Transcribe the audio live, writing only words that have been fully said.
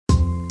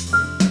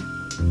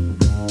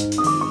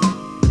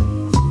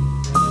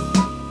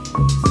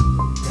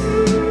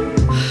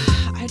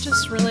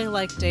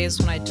like days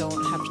when I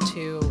don't have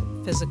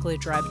to physically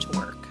drive to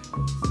work.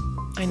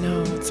 I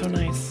know, it's so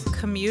nice.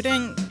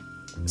 Commuting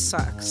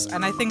sucks,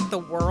 and I think the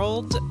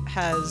world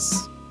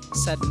has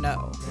said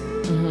no.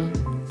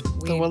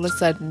 Mm-hmm. The world has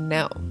said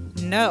no.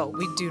 No,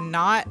 we do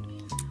not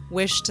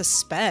wish to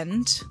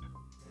spend.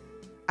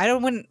 I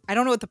don't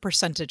know what the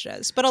percentage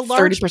is, but a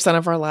large 30%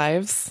 of our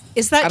lives.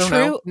 Is that I don't true?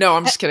 know. No,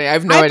 I'm just kidding. I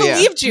have no idea. I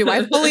believed you.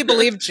 I fully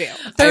believed you.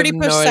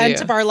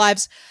 30% of our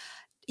lives.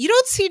 You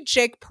don't see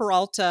Jake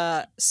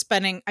Peralta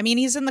spending. I mean,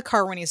 he's in the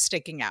car when he's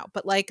staking out,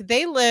 but like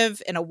they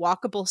live in a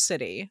walkable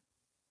city.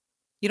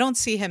 You don't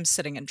see him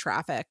sitting in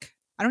traffic.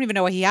 I don't even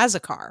know why he has a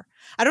car.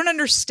 I don't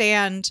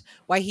understand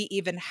why he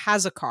even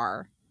has a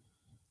car.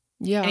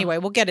 Yeah. Anyway,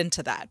 we'll get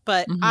into that.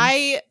 But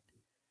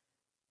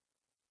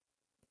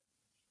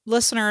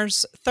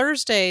listeners,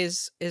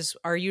 Thursdays is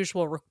our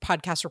usual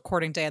podcast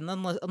recording day, and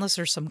then unless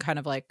there's some kind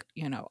of like,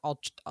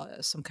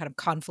 some kind of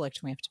conflict,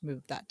 we have to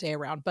move that day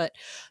around. But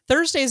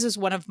Thursdays is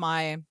one of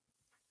my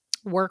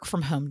work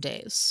from home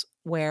days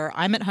where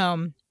I'm at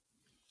home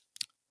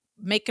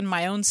making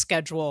my own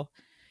schedule,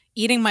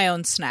 eating my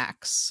own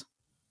snacks,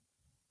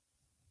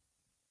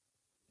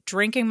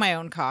 drinking my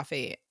own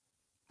coffee.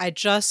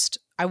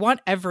 I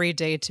want every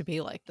day to be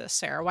like this,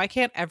 Sarah. Why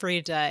can't I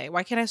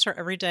start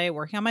every day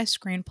working on my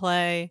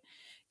screenplay,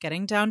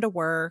 getting down to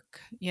work,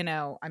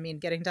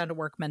 getting down to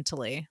work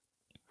mentally.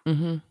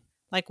 Mm-hmm.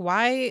 Like,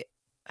 why?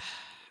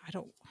 I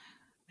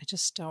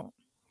just don't.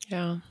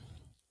 Yeah.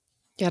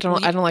 Yeah,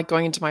 I don't like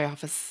going into my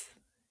office.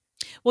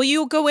 Well,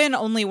 you go in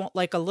only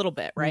like a little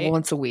bit, right?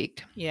 Once a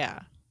week.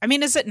 Yeah. I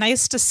mean, is it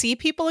nice to see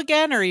people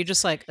again, or are you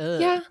just like,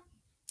 ugh? Yeah,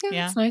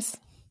 it's nice.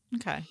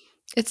 Okay.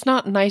 It's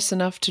not nice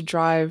enough to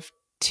drive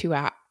 2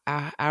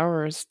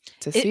 hours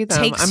to see them.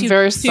 Takes I'm you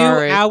very 2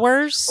 sorry.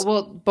 hours?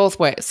 Well, both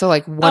ways. So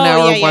like 1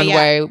 hour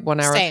way, 1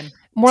 hour. Same.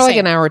 More like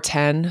an hour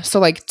 10. So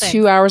like Same.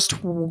 2 hours to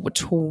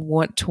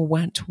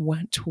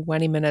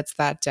 20 minutes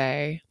that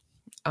day.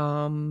 I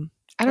don't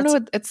know.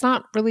 It's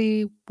not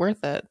really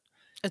worth it.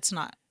 It's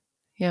not.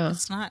 Yeah.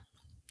 It's not.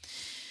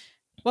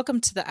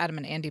 Welcome to the Adam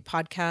and Andy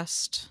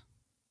podcast.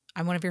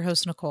 I'm one of your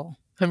hosts, Nicole.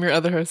 I'm your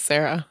other host,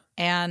 Sarah.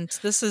 And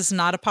this is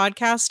not a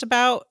podcast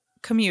about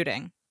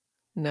commuting.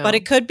 No. But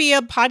it could be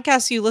a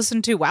podcast you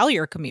listen to while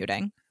you're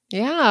commuting.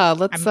 Yeah,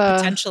 let's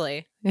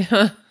potentially.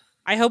 Yeah.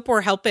 I hope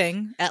we're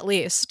helping at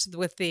least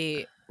with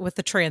the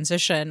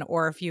transition,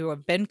 or if you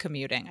have been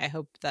commuting, I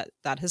hope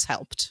that has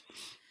helped.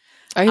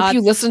 I hope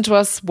you listen to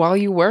us while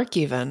you work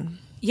even.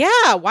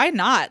 Yeah, why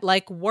not?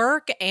 Like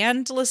work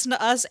and listen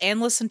to us and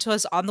listen to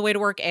us on the way to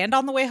work and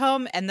on the way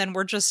home, and then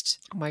we're just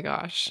oh my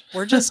gosh.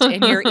 We're just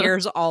in your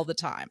ears all the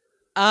time.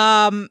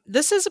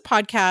 This is a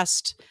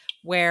podcast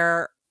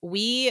where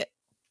we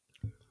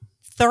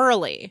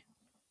thoroughly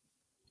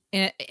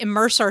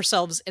immerse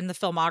ourselves in the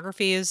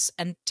filmographies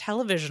and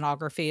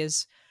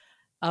televisionographies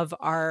of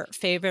our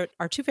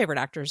two favorite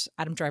actors,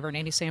 Adam Driver and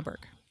Andy Samberg.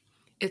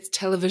 It's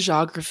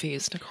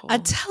televisionographies, Nicole. A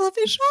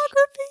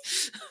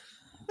televisionography.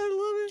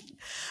 I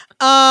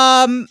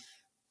love it.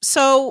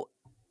 So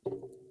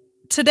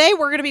today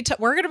we're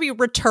gonna be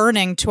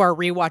returning to our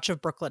rewatch of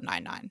Brooklyn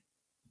Nine-Nine.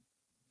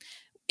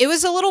 It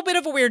was a little bit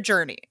of a weird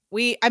journey.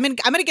 I'm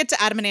gonna get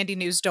to Adam and Andy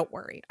news. Don't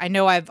worry. I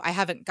know I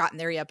haven't gotten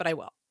there yet, but I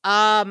will.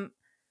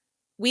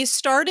 We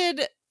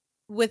started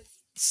with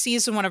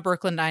season 1 of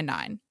Brooklyn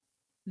Nine-Nine.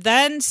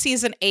 Then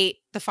season 8,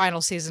 the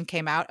final season,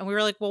 came out, and we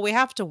were like, well, we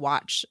have to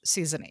watch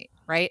season 8,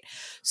 right?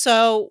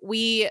 So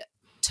we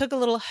took a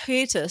little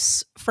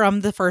hiatus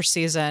from the first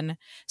season.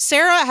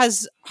 Sarah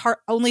has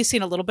only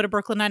seen a little bit of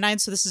Brooklyn Nine-Nine,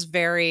 so this is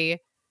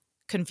very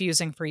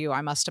confusing for you,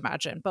 I must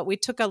imagine. But we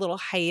took a little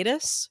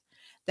hiatus.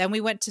 Then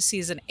we went to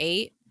season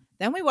 8.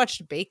 Then we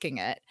watched Baking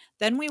It.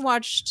 Then we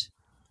watched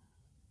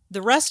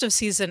the rest of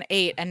season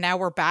 8, and now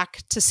we're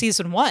back to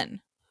season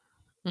 1.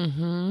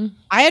 Mm-hmm.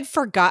 I had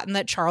forgotten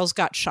that Charles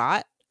got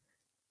shot.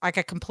 Like,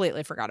 I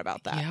completely forgot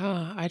about that.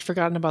 Yeah, I'd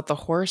forgotten about the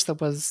horse that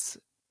was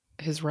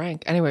his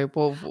rank. Anyway,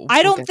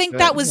 I don't think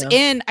that was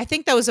in. I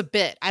think that was a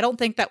bit. I don't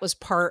think that was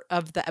part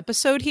of the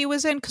episode he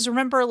was in. Because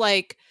remember,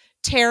 like,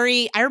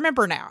 Terry, I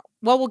remember now.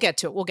 Well, we'll get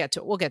to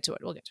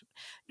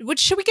it.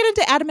 Should we get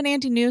into Adam and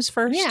Andy news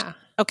first? Yeah.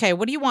 Okay,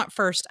 what do you want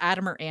first,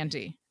 Adam or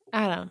Andy?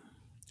 Adam.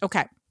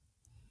 Okay.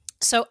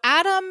 So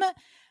Adam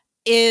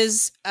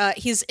is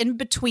he's in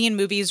between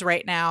movies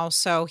right now.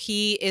 So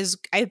he is,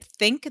 I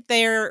think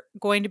they're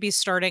going to be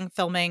starting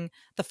filming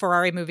the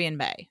Ferrari movie in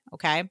May.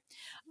 Okay.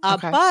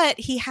 But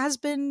he has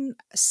been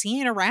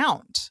seen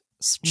around.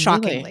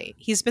 Shockingly, really?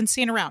 He's been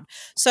seen around.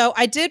 So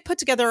I did put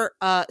together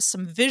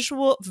some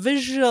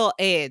visual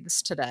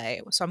aids today.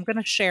 So I'm going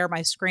to share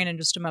my screen in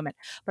just a moment.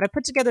 But I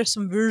put together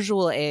some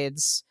visual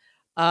aids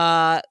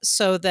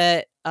so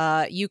that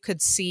you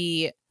could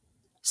see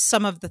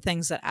some of the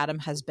things that Adam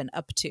has been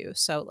up to.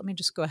 So let me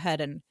just go ahead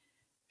and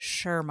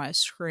share my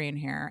screen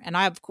here. And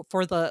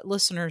for the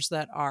listeners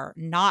that are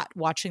not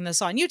watching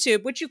this on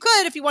YouTube, which you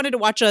could if you wanted to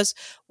watch us,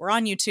 we're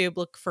on YouTube.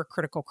 Look for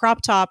Critical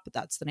Crop Top.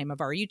 That's the name of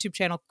our YouTube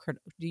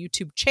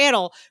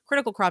channel,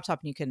 Critical Crop Top.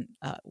 And you can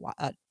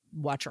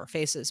watch our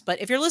faces.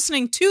 But if you're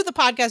listening to the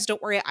podcast,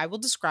 don't worry, I will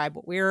describe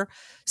what we're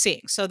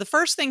seeing. So the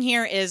first thing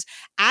here is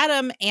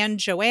Adam and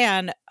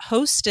Joanne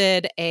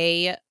hosted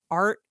a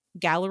art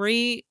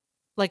gallery,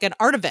 like an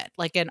art event,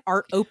 like an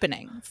art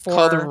opening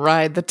called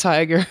Ride the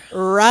Tiger.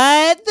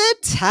 Ride the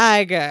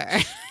Tiger.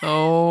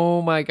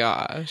 Oh my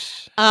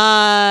gosh.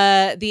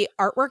 The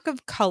artwork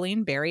of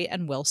Colleen Berry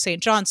and Will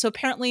St. John. So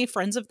apparently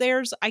friends of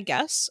theirs, I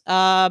guess.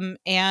 So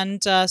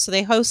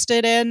they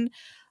hosted an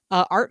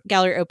art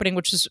gallery opening,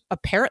 which is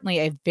apparently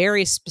a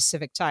very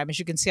specific time, as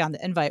you can see on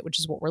the invite, which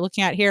is what we're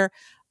looking at here.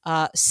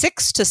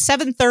 6 to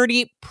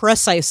 7:30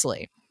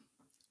 precisely.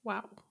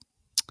 Wow.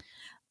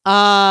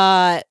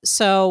 And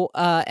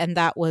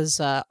that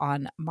was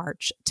on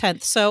March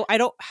 10th. So I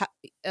don't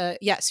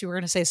yes, you were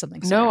going to say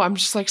something, Sarah. No, I'm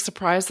just like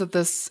surprised that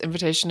this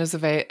invitation is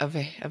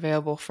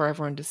available for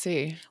everyone to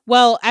see.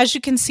 Well, as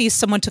you can see,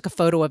 someone took a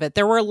photo of it.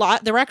 There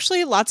were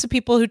actually lots of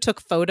people who took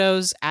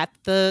photos at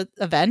the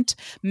event.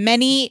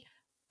 Many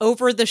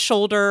over the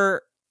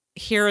shoulder.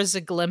 Here is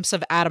a glimpse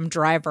of Adam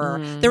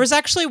Driver. There was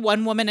actually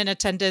one woman in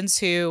attendance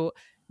who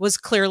was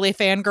clearly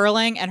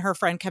fangirling, and her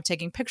friend kept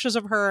taking pictures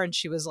of her, and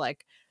she was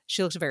like,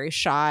 she looked very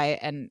shy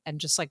and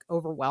just like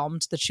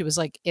overwhelmed that she was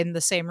like in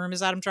the same room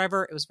as Adam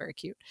Driver. It was very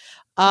cute.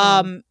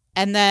 And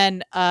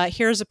then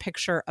here's a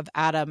picture of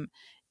Adam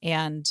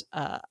and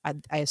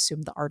I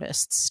assume the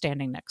artist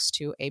standing next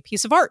to a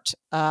piece of art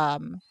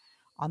on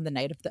the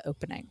night of the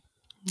opening.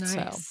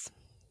 Nice.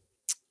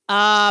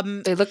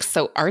 So, they look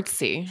so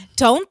artsy,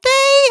 don't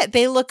they?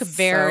 They look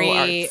very so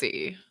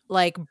artsy,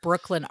 like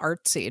Brooklyn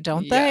artsy,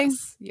 don't they?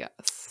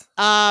 Yes.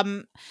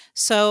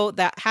 So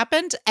that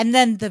happened. And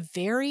then the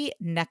very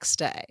next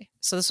day,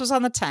 so this was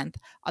on the 10th,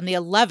 on the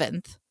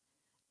 11th,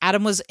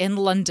 Adam was in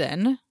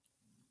London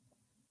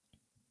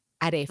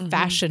at a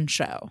fashion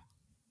show.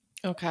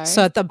 Okay.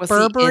 So at the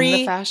Burberry he in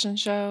the fashion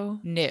show?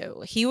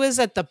 No, he was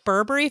at the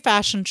Burberry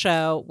fashion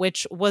show,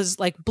 which was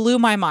like blew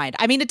my mind.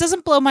 I mean, it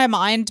doesn't blow my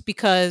mind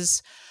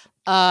because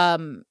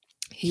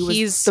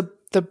he's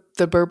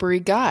the Burberry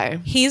guy.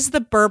 He's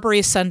the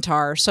Burberry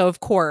centaur. So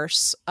of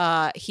course,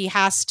 he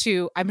has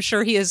to, I'm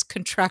sure he is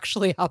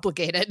contractually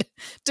obligated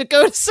to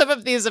go to some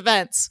of these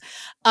events.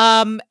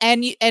 And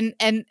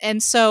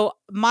so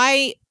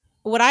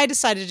what I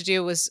decided to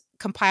do was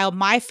compile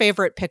my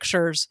favorite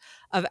pictures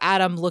of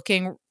Adam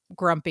looking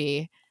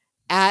grumpy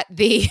at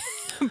the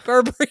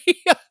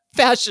Burberry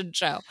fashion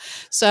show.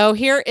 So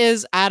here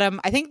is Adam.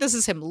 I think this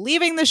is him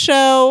leaving the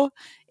show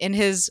in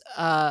his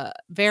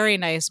very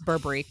nice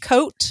Burberry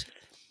coat,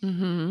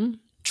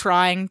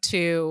 trying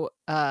to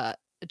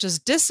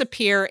just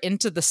disappear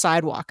into the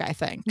sidewalk, I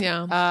think.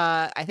 Yeah.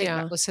 I think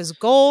that was his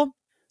goal.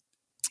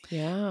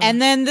 Yeah.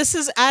 And then this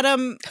is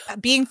Adam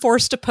being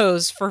forced to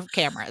pose for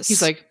cameras.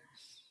 He's like,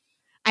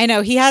 I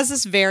know, he has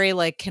this very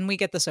like, can we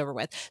get this over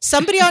with?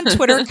 Somebody on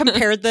Twitter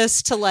compared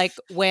this to like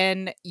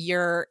when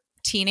your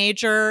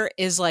teenager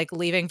is like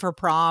leaving for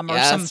prom or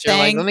something.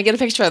 Like, let me get a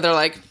picture. They're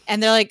like,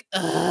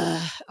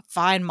 ugh,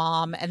 fine,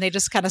 mom. And they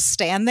just kind of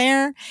stand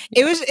there.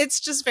 It's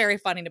just very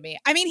funny to me.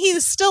 I mean, he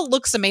still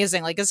looks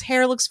amazing. Like his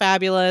hair looks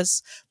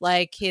fabulous.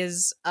 Like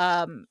his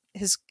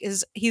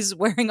he's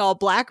wearing all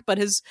black, but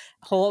his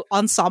whole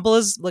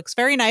ensemble looks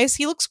very nice.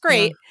 He looks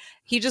great. Yeah.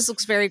 He just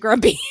looks very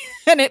grumpy.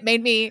 And it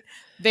made me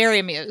very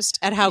amused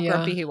at how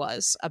grumpy he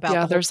was about.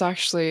 Yeah, there's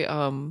actually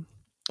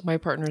my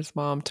partner's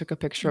mom took a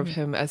picture of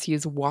him as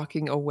he's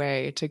walking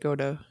away to go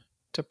to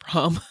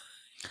prom.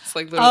 It's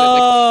like literally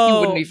like, he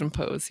wouldn't even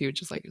pose. He would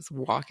just like is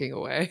walking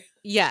away.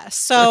 Yeah.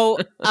 So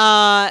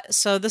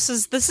so this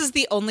is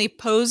the only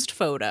posed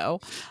photo.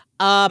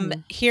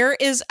 Here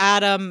is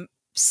Adam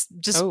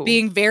just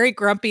being very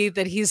grumpy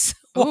that he's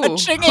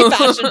watching a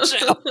fashion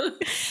show.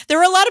 There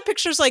were a lot of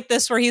pictures like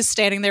this where he's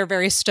standing there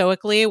very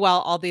stoically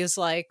while all these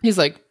like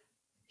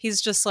he's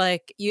just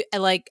like, you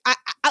like,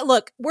 I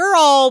look, we're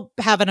all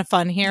having a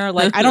fun here.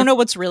 Like, I don't know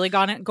what's really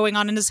going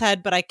on in his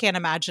head, but I can't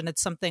imagine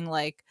it's something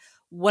like,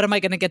 what am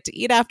I going to get to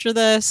eat after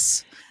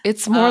this?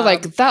 It's more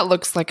like, that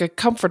looks like a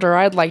comforter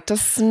I'd like to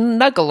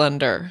snuggle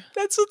under.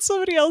 That's what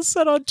somebody else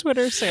said on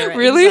Twitter, Sarah.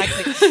 Really?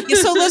 Exactly. Yeah,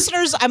 so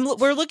listeners,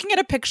 we're looking at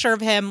a picture of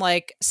him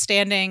like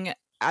standing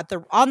at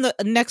the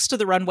next to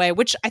the runway,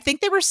 which I think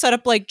they were set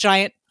up like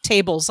giant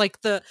tables. Like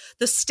the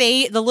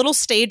little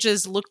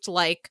stages looked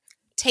like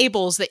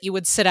tables that you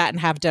would sit at and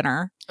have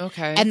dinner.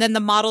 Okay. And then the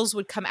models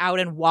would come out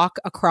and walk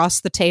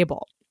across the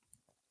table.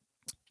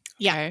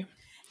 Yeah. Okay.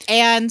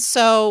 And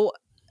so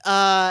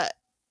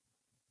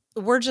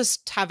we're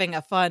just having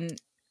a fun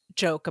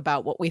joke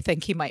about what we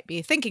think he might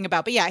be thinking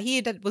about. But yeah,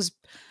 he was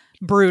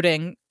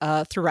brooding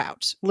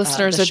throughout.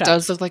 Listeners, it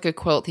does look like a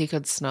quilt he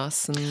could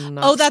snuss. And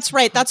oh, that's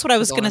right. That's what I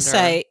was going to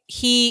say.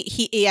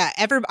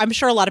 I'm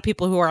sure a lot of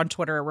people who are on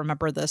Twitter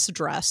remember this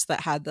dress that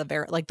had the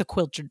very like the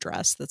quilted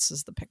dress. This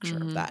is the picture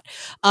of that.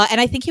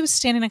 And I think he was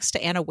standing next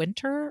to Anna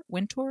Wintour.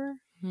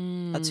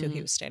 That's who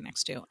he was standing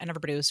next to, and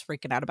everybody was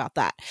freaking out about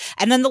that.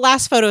 And then the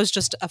last photo is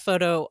just a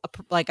photo,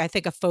 like I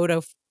think a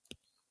photo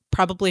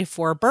probably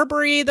for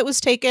Burberry that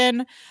was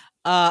taken.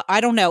 I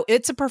don't know.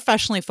 It's a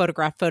professionally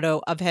photographed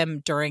photo of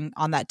him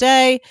on that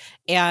day,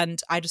 and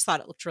I just thought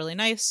it looked really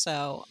nice.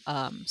 So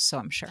I'm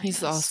sharing.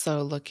 He's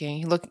also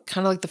he looked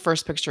kind of like the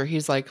first picture.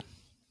 He's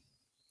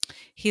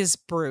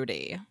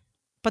broody,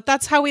 but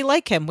that's how we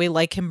like him. We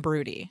like him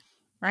broody,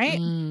 right?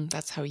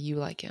 That's how you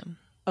like him.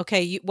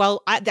 Okay.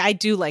 I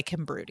do like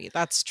him broody.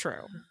 That's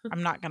true.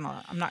 I'm not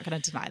gonna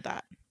deny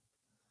that.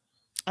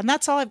 And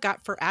that's all I've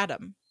got for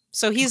Adam.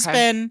 So he's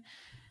been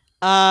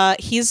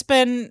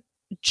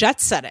jet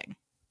setting.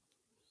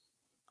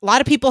 A lot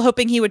of people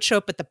hoping he would show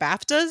up at the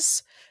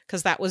BAFTAs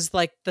because that was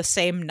like the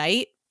same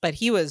night, but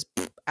he was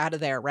out of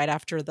there right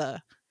after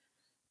the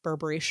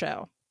Burberry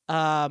show.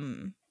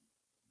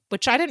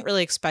 Which I didn't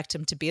really expect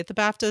him to be at the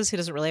BAFTAs. He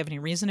doesn't really have any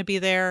reason to be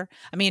there.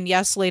 I mean,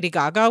 yes, Lady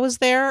Gaga was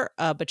there,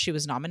 but she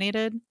was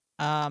nominated.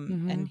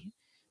 And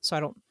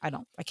so I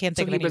can't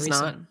think of any reason.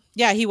 Not?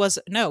 Yeah, he was.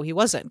 No, he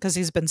wasn't, because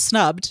he's been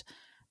snubbed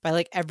by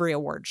like every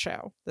award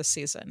show this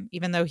season,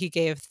 even though he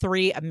gave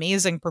 3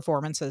 amazing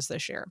performances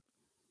this year.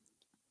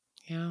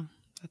 Yeah,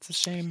 that's a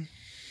shame.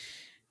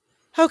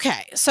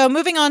 Okay, so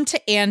moving on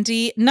to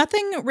Andy.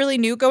 Nothing really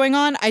new going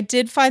on. I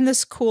did find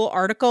this cool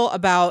article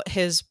about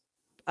his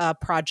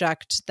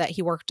project that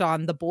he worked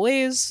on, The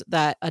Boys,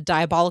 that a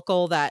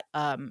Diabolical, that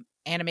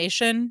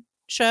animation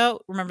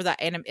show. Remember that?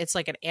 It's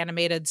like an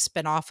animated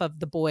spinoff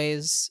of The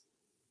Boys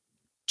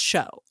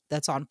show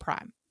that's on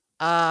Prime.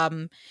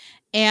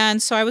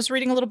 And so I was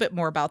reading a little bit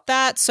more about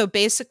that. So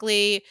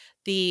basically,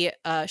 the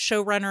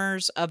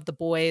showrunners of The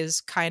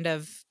Boys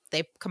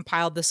they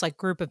compiled this like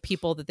group of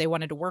people that they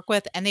wanted to work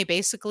with, and they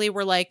basically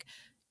were like,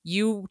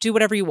 you do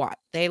whatever you want.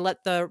 They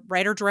let the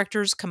writer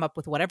directors come up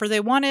with whatever they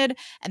wanted,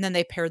 and then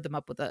they paired them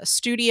up with a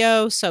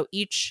studio. So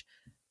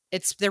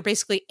they're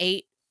basically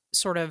 8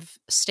 sort of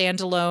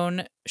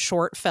standalone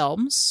short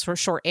films, or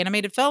short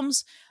animated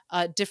films.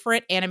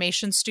 Different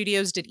animation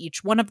studios did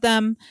each one of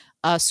them,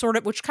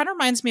 which kind of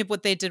reminds me of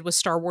what they did with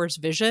Star Wars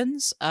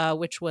Visions,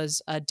 which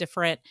was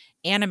different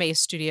anime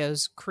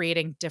studios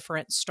creating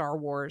different Star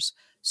Wars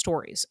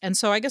stories. And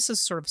so I guess this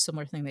is sort of a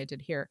similar thing they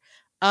did here.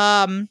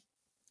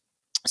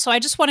 So I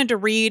just wanted to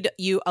read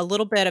you a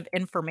little bit of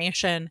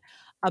information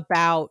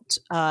about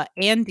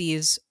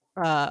Andy's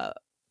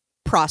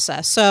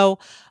process. So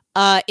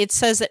it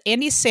says that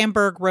Andy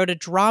Samberg wrote a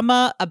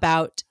drama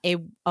about a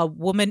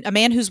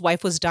man whose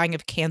wife was dying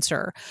of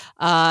cancer.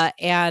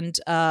 And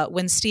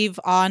when Steve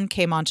Ahn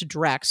came on to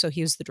direct, so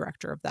he was the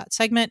director of that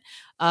segment,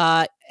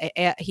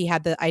 he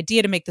had the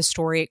idea to make the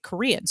story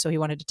Korean. So he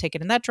wanted to take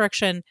it in that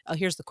direction.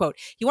 Here's the quote.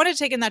 He wanted to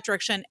take it in that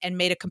direction and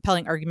made a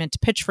compelling argument to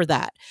pitch for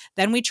that.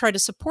 Then we tried to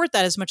support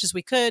that as much as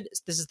we could.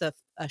 This is the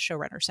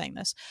showrunner saying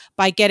this,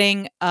 by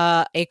getting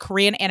a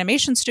Korean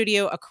animation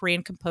studio, a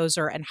Korean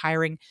composer, and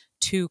hiring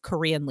 2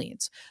 Korean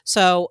leads.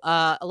 So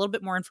a little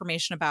bit more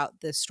information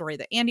about this story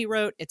that Andy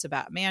wrote. It's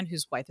about a man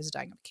whose wife is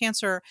dying of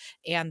cancer,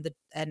 and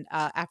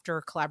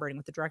after collaborating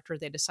with the director,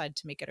 they decided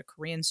to make it a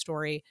Korean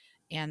story,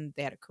 and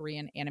they had a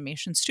Korean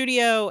animation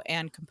studio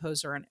and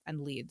composer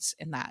and leads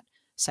in that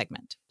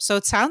segment. So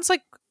it sounds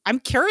like, I'm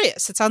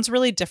curious, it sounds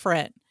really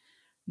different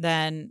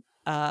than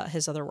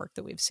his other work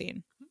that we've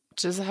seen.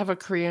 Does it have a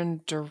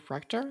Korean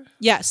director?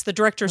 Yes, the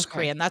director's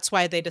Korean. That's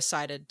why they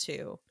decided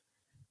to,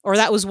 or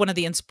that was one of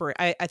the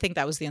I think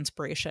that was the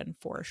inspiration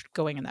for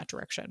going in that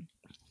direction.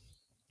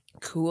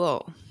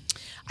 Cool.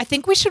 I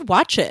think we should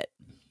watch it.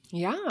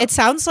 Yeah. It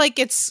sounds like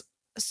it's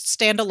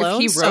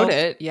standalone. If he wrote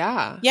it,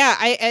 yeah. Yeah,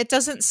 it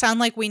doesn't sound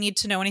like we need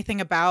to know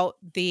anything about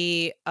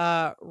the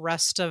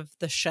rest of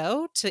the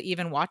show to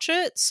even watch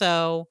it.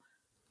 So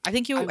I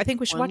think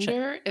we should watch it. I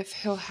wonder if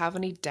he'll have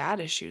any dad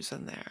issues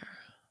in there.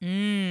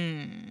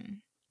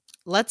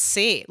 Let's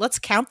see. Let's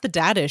count the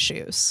dad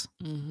issues.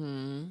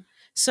 Mm-hmm.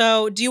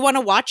 So do you want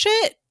to watch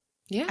it?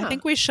 Yeah. I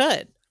think we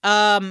should.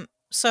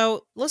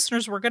 So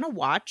listeners, we're going to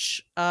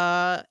watch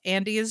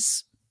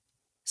Andy's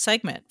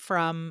segment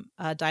from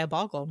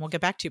Diabolical, and we'll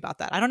get back to you about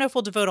that. I don't know if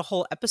we'll devote a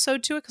whole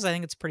episode to it because I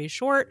think it's pretty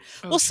short.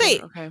 We'll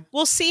see. Okay.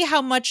 We'll see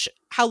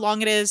how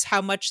long it is,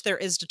 how much there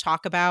is to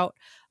talk about,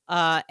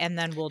 and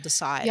then we'll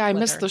decide. Yeah, I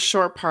missed the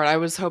short part. I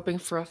was hoping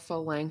for a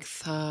full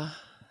length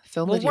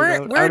film that you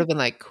wrote. I would have been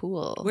like,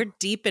 cool. We're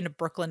deep into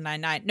Brooklyn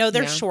Nine-Nine. No,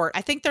 they're short.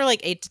 I think they're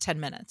like 8 to 10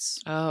 minutes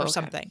or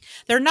something.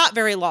 They're not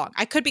very long.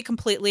 I could be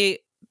completely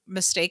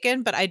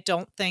mistaken, but I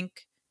don't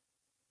think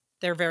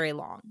they're very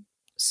long.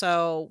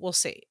 So we'll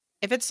see.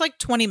 If it's like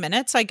 20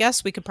 minutes, I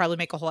guess we could probably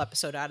make a whole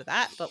episode out of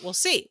that, but we'll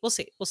see.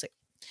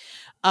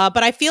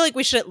 But I feel like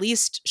we shouldn't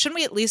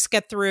we at least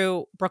get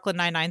through Brooklyn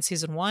Nine-Nine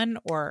season 1?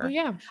 Or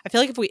I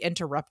feel like if we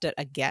interrupt it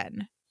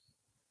again,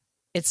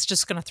 it's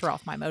just going to throw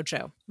off my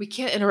mojo. We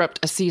can't interrupt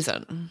a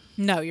season.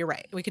 No, you're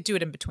right. We could do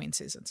it in between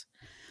seasons.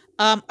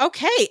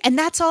 Okay. And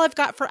that's all I've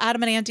got for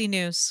Adam and Andy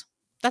news.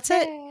 That's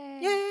it.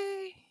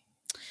 Yay.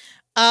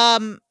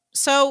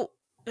 So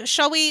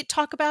shall we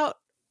talk about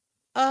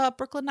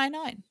Brooklyn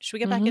Nine-Nine? Should we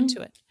get back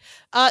into it?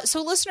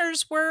 So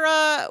listeners,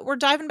 we're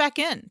diving back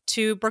in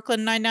to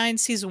Brooklyn Nine-Nine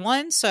season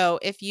 1. So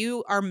if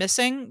you are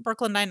missing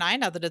Brooklyn Nine-Nine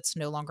now that it's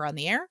no longer on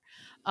the air,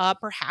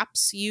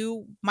 perhaps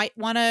you might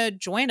want to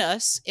join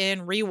us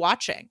in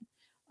rewatching.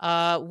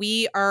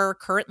 We are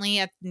currently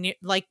at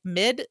like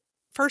mid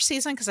first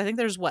season because I think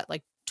there's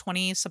like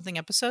 20 something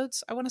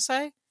episodes, I want to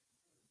say,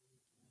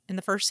 in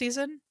the first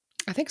season.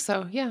 I think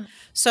so, yeah.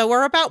 So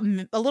we're about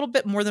a little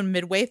bit more than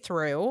midway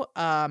through.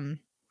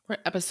 We're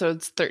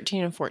episodes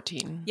 13 and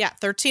 14. Yeah,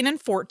 13 and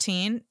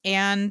 14.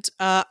 And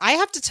I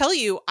have to tell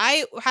you,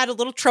 I had a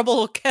little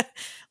trouble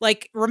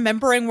like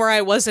remembering where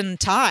I was in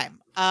time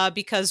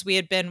because we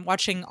had been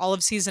watching all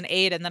of season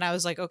 8. And then I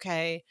was like,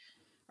 okay,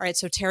 all right.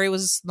 So Terry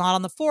was not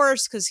on the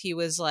force because he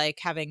was like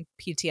having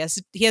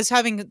PTSD. He is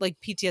having like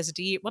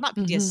PTSD. Well, not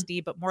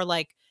PTSD, but more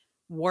like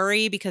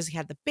worry because he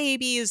had the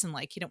babies and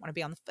like he didn't want to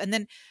be on the. And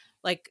then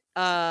like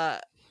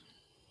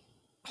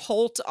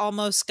Holt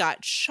almost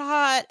got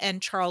shot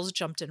and Charles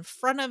jumped in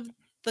front of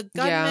the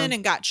gunman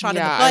and got shot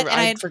in the butt. And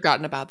I had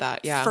forgotten about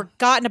that. Yeah.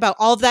 Forgotten about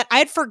all of that. I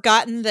had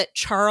forgotten that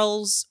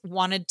Charles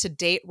wanted to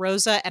date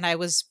Rosa and I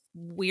was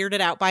weirded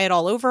out by it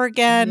all over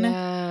again.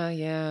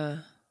 Yeah.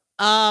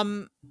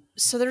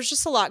 So there's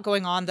just a lot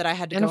going on that I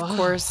had to go. And of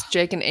course,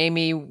 Jake and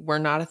Amy were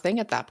not a thing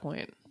at that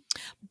point.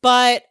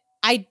 But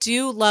I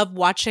do love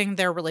watching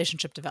their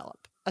relationship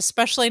develop,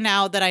 especially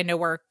now that I know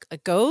where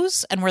it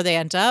goes and where they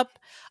end up.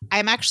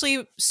 I'm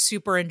actually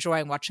super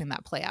enjoying watching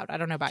that play out. I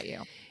don't know about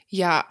you.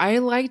 Yeah, I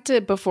liked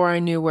it before I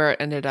knew where it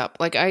ended up.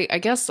 Like, I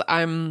guess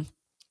I'm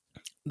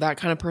that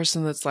kind of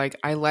person that's like,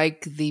 I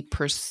like the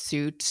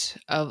pursuit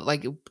of,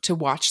 like, to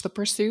watch the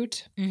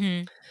pursuit.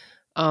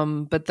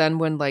 Mm-hmm. But then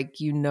when, like,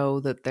 you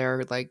know that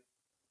they're, like,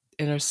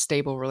 in a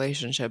stable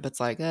relationship, it's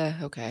like,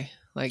 okay.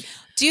 Like,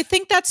 do you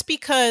think that's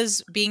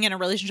because being in a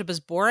relationship is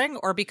boring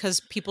or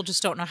because people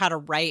just don't know how to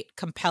write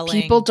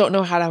compelling? People don't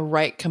know how to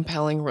write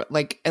compelling,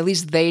 like, at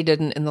least they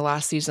didn't in the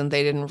last season.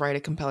 They didn't write a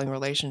compelling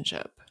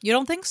relationship. You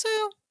don't think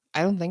so?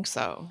 I don't think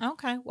so.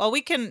 Okay. Well,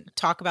 we can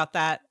talk about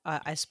that,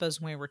 I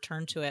suppose, when we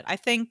return to it. I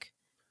think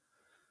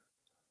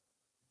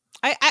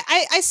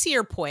I see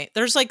your point.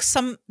 There's like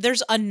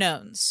there's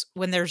unknowns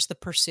when there's the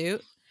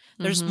pursuit.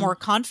 There's more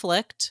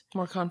conflict.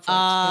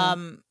 Yeah.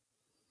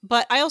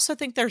 But I also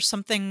think there's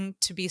something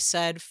to be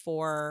said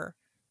for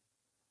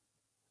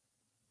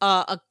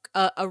a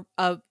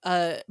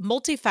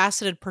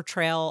multifaceted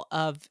portrayal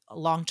of a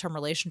long-term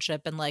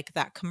relationship and like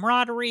that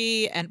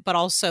camaraderie but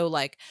also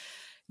like,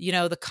 you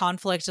know, the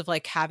conflict of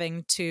like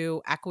having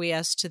to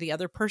acquiesce to the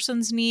other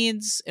person's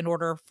needs in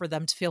order for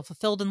them to feel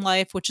fulfilled in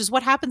life, which is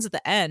what happens at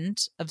the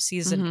end of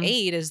season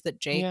 8 is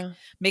that Jake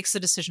makes the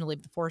decision to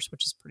leave the force,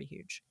 which is pretty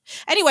huge.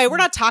 Anyway, we're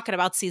not talking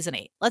about season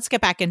 8. Let's get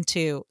back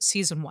into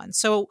season 1.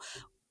 So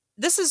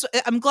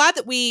I'm glad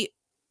that we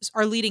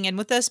are leading in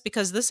with this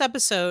because this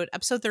episode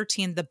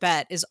 13, The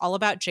Bet, is all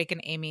about Jake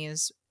and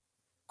Amy's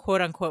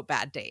quote unquote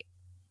bad date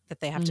that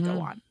they have to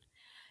go on.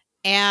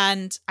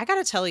 And I got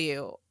to tell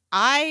you,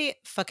 I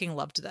fucking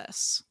loved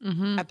this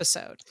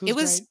episode. It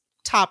was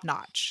top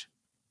notch.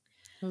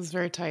 It was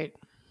very tight.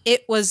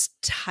 It was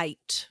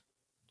tight.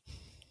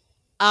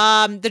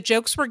 The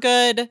jokes were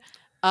good.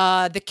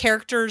 The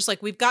characters,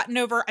 like we've gotten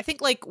over, I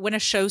think like when a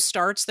show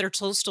starts, they're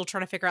still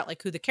trying to figure out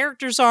like who the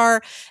characters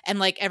are. And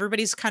like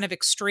everybody's kind of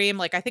extreme.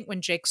 Like I think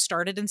when Jake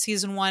started in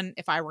season 1,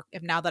 if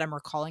now that I'm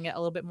recalling it a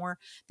little bit more,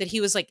 that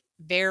he was like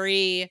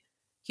very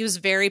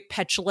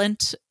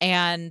petulant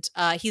and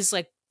he's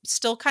like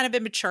still kind of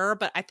immature,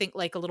 but I think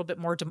like a little bit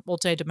more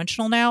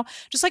multidimensional now,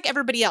 just like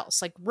everybody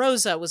else. Like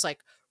Rosa was like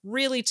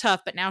really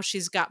tough, but now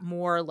she's got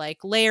more like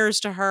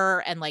layers to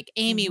her, and like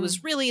Amy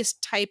was really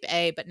type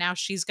A, but now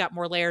she's got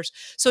more layers.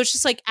 So it's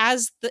just like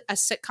as a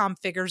sitcom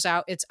figures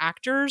out its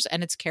actors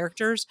and its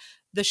characters,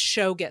 the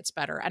show gets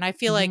better. And I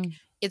feel like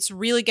it's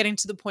really getting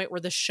to the point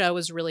where the show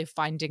is really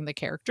finding the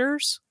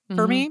characters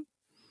for me.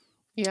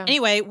 Yeah.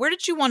 Anyway, where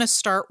did you want to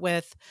start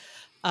with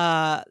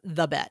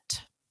The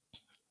Bet?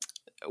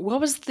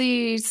 What was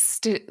the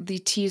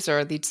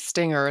teaser, the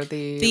stinger,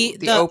 the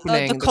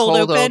opening, the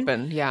cold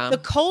open? Yeah, the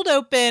cold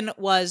open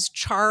was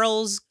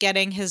Charles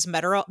getting his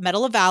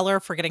Medal of Valor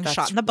for getting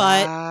shot in the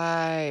butt,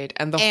 right?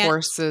 And the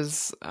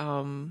horses,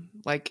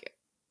 like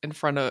in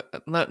front of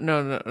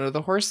no,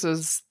 the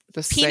horses,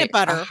 the peanut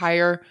butter, a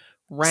higher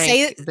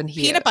rank than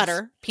he peanut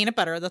is. Peanut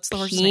butter. That's the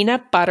horse.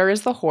 Peanut butter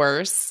is the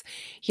horse.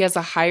 He has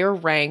a higher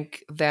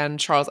rank than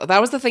Charles. That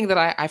was the thing that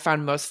I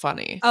found most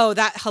funny. Oh,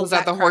 that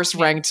the horse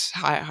ranked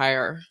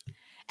higher,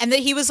 and that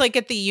he was like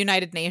at the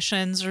United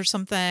Nations or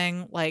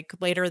something. Like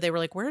later, they were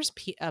like, "Where's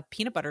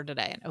peanut butter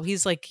today?" And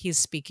he's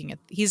speaking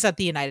he's at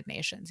the United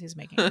Nations. He's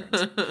making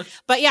it.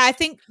 But yeah, I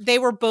think they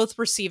were both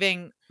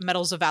receiving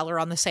medals of valor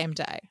on the same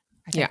day.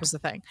 I think was the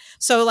thing.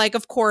 So like,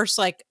 of course,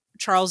 like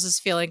Charles is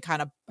feeling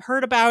kind of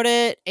hurt about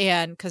it,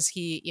 and because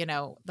he, you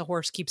know, the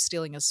horse keeps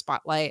stealing his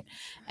spotlight,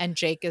 and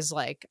Jake is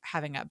like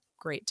having a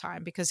great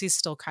time because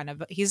he's kind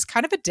of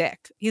a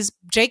dick.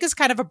 Jake is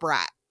kind of a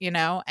brat, you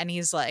know, and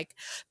he's like,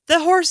 the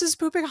horse is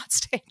pooping on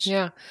stage.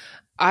 Yeah.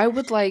 I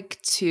would like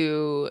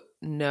to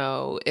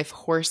know if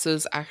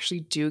horses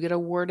actually do get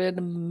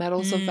awarded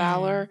medals of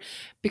valor,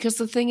 because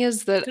the thing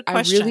is that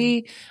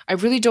I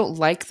really don't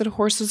like that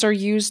horses are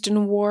used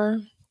in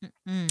war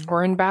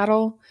or in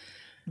battle.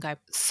 Okay.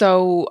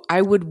 So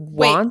I would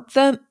want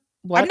them.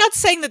 What? I'm not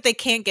saying that they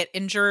can't get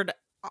injured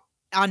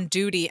on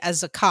duty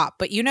as a cop,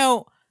 but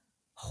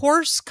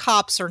horse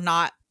cops are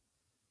not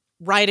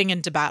riding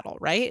into battle,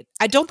 right?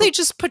 Don't they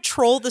just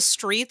patrol the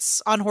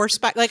streets on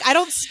horseback? Like I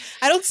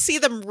don't see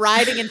them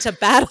riding into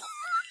battle.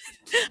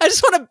 I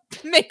just want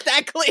to make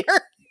that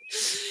clear.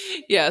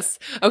 Yes.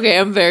 Okay,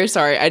 I'm very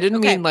sorry. I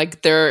didn't mean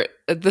like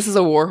this is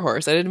a war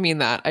horse. I didn't mean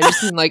that. I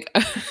just mean like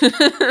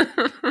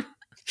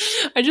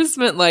I just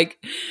meant like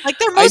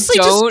they're mostly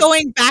just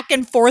going back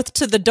and forth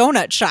to the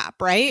donut shop,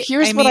 right?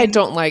 Here's what I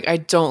don't like. I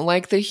don't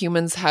like that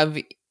humans have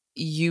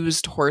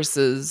used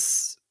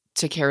horses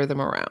to carry them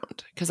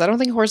around because I don't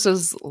think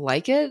horses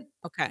like it.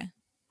 Okay.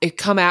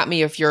 Come at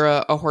me if you're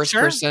a horse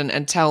person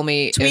and tell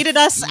me. Tweet at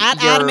us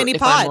at Adam Any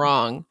Pod. If I'm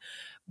wrong.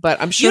 But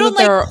I'm sure you don't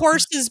like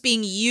horses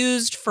being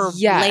used for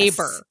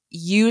labor.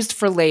 Used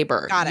for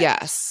labor. Got it.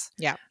 Yes.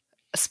 Yeah.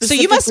 So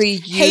you must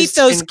hate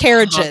those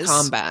carriages.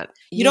 Combat.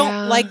 You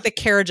don't like the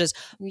carriages.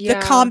 The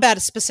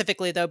combat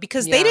specifically, though,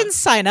 because they didn't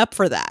sign up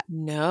for that.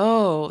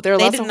 No. There are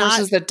lots of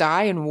horses that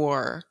die in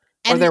war.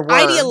 And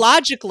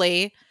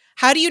ideologically,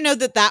 how do you know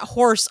that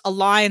horse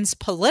aligns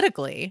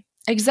politically?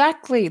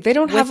 Exactly. They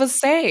don't have a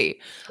say.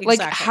 Exactly.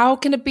 Like, how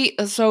can it be?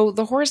 So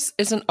the horse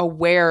isn't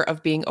aware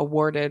of being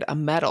awarded a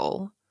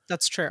medal.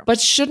 That's true. But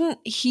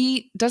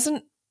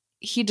doesn't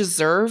he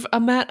deserve a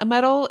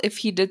medal if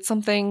he did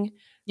something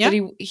that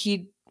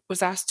he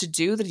was asked to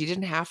do that he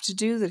didn't have to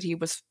do, that he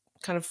was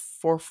kind of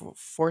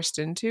forced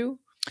into?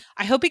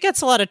 I hope he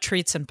gets a lot of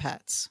treats and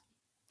pets.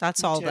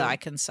 That's all that I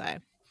can say.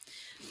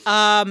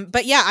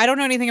 But yeah, I don't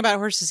know anything about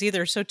horses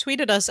either. So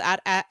tweet at us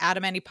at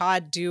Adam Any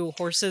Pod. Do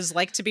horses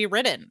like to be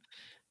ridden?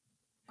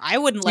 I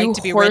wouldn't like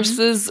to be ridden.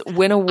 Horses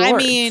win awards. I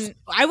mean,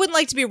 I wouldn't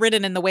like to be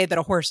ridden in the way that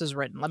a horse is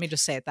ridden. Let me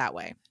just say it that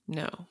way.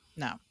 No.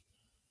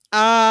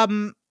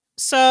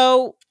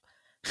 So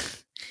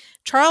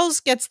Charles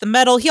gets the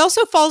medal. He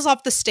also falls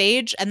off the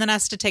stage and then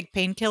has to take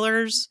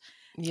painkillers.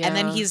 Yeah. And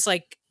then he's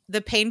like,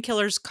 the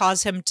painkillers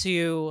cause him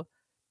to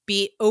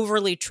be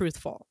overly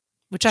truthful,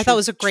 which I thought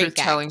was a great gag.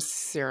 Truth-telling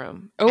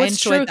serum. Oh, it's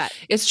true. That.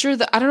 It's true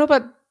that I don't know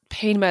about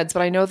pain meds,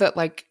 but I know that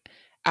like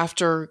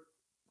after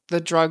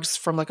the drugs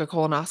from like a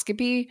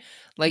colonoscopy,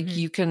 like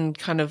you can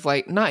kind of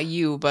like, not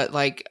you, but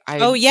like I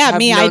do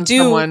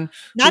someone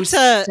not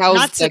to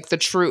like the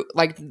truth,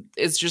 like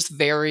it's just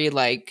very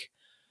like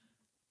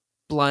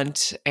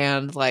blunt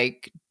and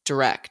like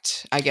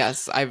direct. I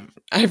guess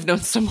I've known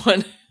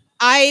someone.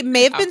 I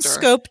may have been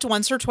scoped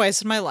once or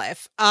twice in my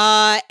life.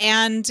 Apparently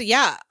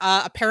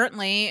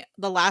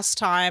the last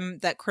time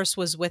that Chris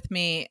was with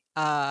me,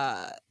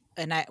 when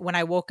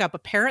I woke up,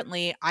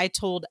 apparently I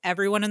told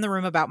everyone in the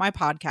room about my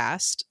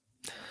podcast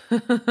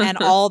and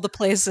all the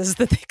places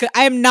that they could.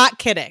 I am not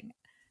kidding.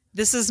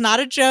 This is not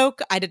a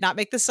joke. I did not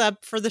make this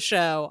up for the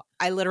show.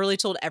 I literally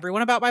told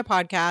everyone about my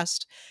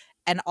podcast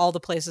and all the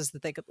places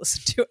that they could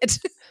listen to it.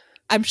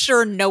 I'm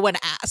sure no one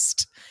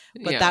asked,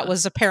 but that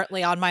was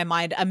apparently on my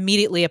mind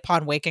immediately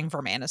upon waking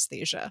from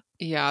anesthesia.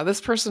 Yeah, this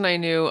person I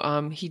knew,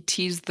 he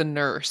teased the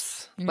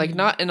nurse, like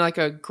not in like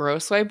a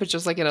gross way, but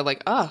just like in a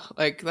like,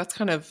 like that's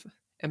kind of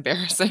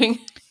embarrassing.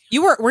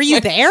 Were you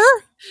there?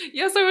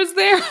 Yes, I was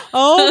there.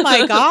 Oh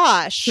my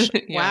gosh.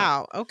 Yeah.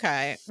 Wow.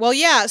 Okay. Well,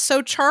 yeah.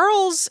 So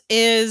Charles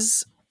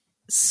is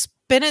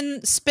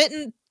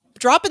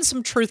dropping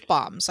some truth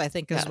bombs, I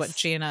think is what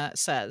Gina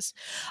says.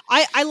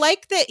 I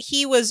like that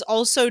he was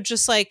also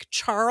just like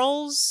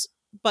Charles,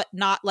 but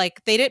not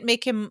like they didn't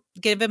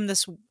give him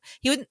this.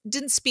 He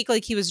didn't speak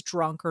like he was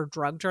drunk or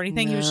drugged or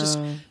anything. No. He was just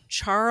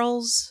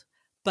Charles,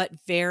 but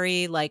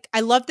very like, I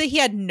love that he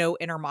had no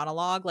inner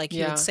monologue. Like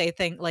he would say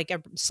things like,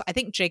 I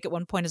think Jake at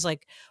one point is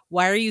like,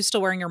 why are you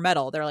still wearing your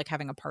medal? They're like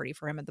having a party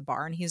for him at the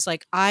bar. And he's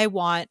like, I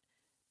want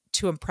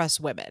to impress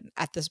women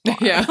at this bar.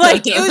 Yeah.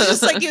 Like it was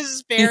just like, it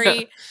was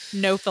very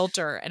no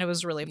filter. And it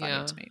was really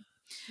funny to me.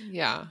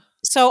 Yeah.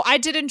 So I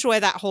did enjoy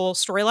that whole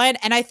storyline.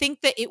 And I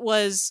think that it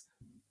was,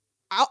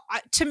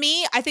 to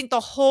me, I think the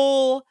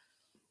whole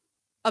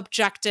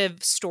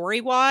objective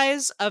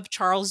story-wise of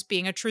Charles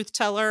being a truth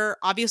teller,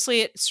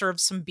 obviously it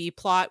serves some B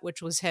plot, which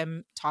was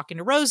him talking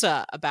to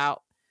Rosa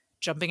about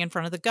jumping in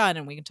front of the gun,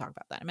 and we can talk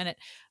about that in a minute.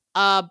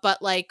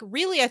 But like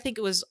really I think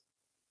it was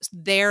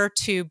there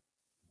to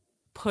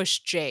push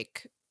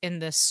Jake in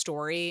this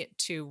story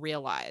to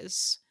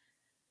realize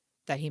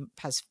that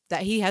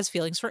he has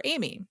feelings for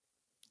Amy.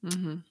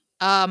 Mm-hmm.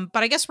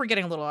 But I guess we're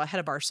getting a little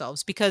ahead of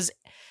ourselves because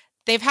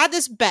they've had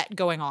this bet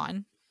going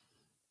on.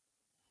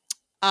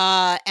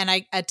 And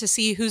I to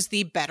see who's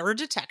the better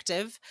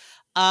detective.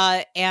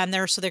 And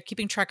they're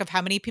keeping track of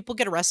how many people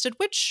get arrested,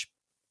 which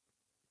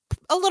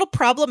a little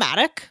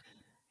problematic.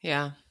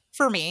 Yeah.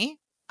 For me.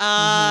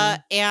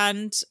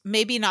 And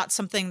maybe not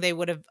something a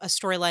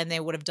storyline they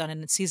would have done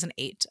in season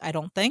 8, I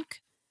don't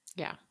think.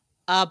 Yeah.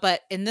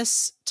 But in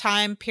this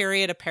time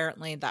period,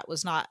 apparently that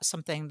was not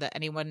something that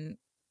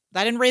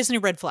that didn't raise any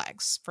red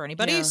flags for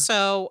anybody. Yeah.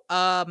 So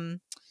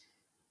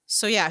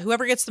yeah,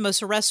 whoever gets the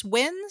most arrests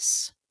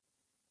wins.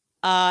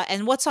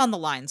 And what's on the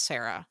line,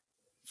 Sarah,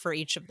 for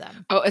each of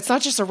them? Oh, it's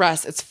not just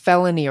arrests; it's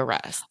felony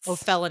arrests. Oh,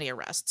 felony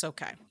arrests.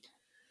 Okay.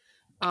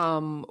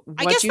 I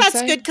guess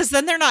that's good because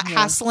then they're not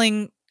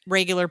hassling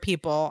regular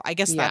people. I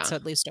guess that's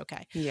at least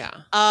okay. Yeah.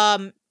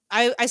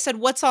 I said,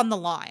 what's on the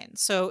line?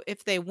 So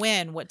if they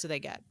win, what do they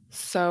get?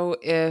 So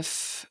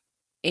if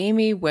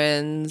Amy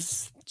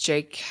wins,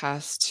 Jake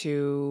has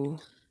to,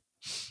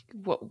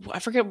 I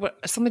forget what,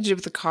 something to do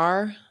with the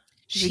car.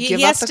 Does he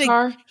give up the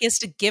car? He has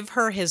to give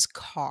her his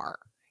car.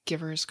 Give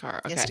her his car.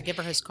 Okay. He has to give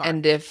her his car.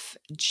 And if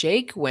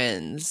Jake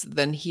wins,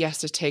 then he has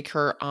to take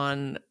her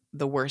on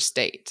the worst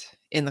date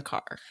in the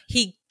car.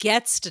 He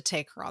gets to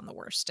take her on the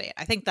worst date.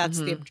 I think that's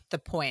the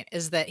point,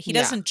 is that he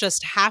doesn't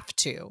just have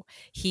to.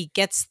 He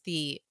gets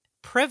the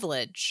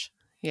privilege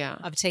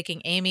of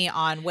taking Amy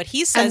on what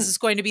he says is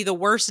going to be the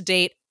worst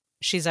date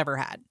she's ever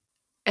had.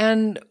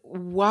 And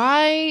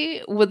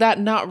why would that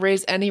not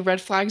raise any red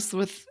flags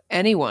with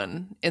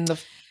anyone in the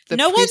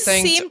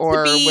precinct,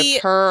 or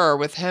with her or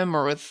with him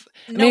or with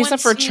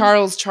except for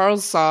Charles.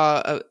 Charles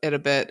saw it a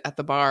bit at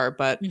the bar,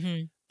 but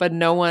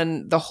no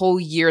one the whole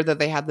year that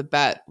they had the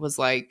bet was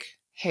like,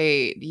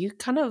 hey, do you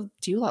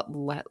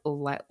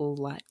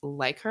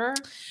like her?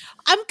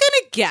 I'm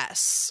gonna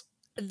guess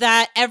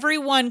that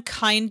everyone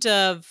kind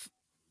of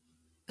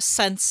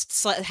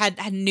sensed,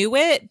 had knew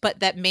it, but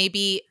that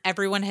maybe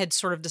everyone had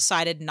sort of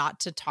decided not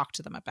to talk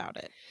to them about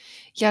it.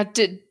 Yeah.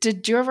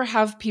 Did you ever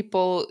have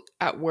people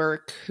at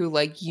work who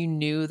like you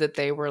knew that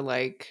they were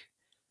like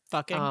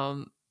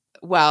fucking?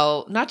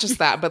 Well, not just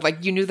that, but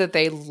like you knew that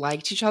they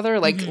liked each other.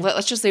 Like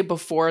let's just say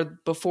before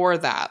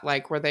that,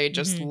 like where they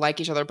just like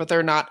each other, but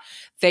they're not.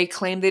 They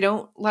claim they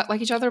don't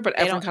like each other, but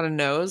everyone kind of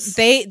knows.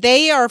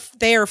 They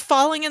are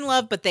falling in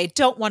love, but they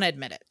don't want to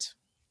admit it.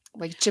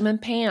 Like Jim and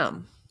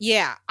Pam.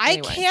 Yeah,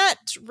 anyway. I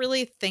can't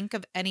really think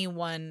of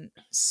anyone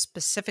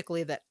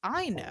specifically that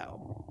I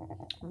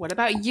know. What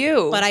about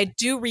you? But I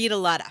do read a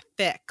lot of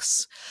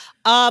fics.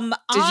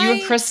 Did you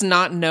and Chris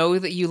not know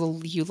that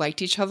you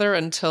liked each other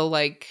until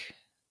like?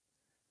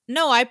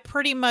 No, I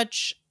pretty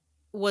much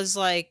was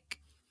like,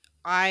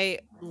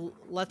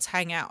 let's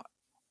hang out.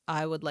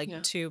 I would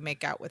like to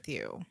make out with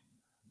you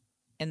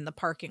in the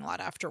parking lot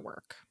after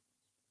work.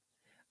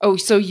 Oh,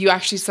 so you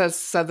actually said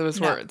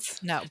those words?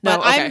 No,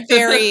 but okay. I'm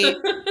very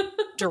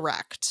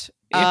direct.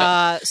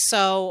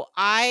 So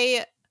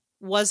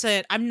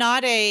I'm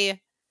not a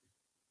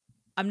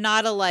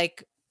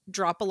like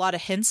drop a lot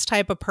of hints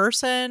type of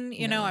person,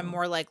 you know. I'm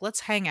more like,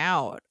 let's hang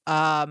out.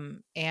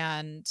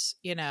 And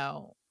you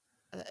know,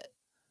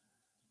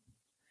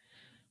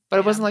 but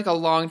it wasn't like a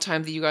long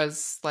time that you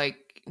guys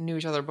like knew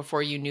each other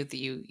before you knew that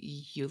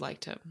you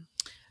liked him.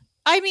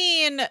 I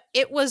mean,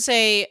 it was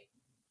a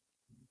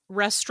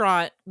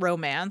restaurant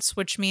romance,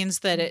 which means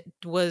that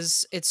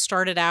it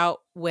started out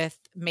with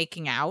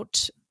making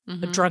out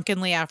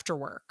drunkenly after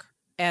work,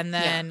 and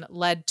then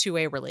led to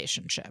a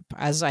relationship,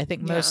 as I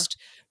think most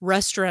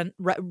restaurant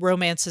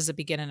romances that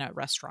begin in a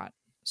restaurant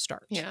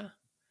start. Yeah.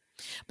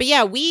 But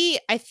yeah, we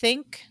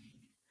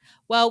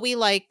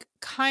like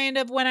kind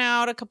of went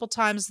out a couple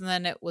times, and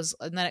then it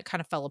kind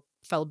of fell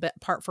a bit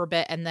apart for a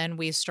bit, and then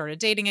we started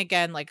dating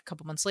again like a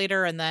couple months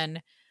later, and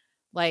then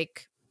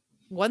like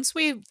once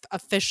we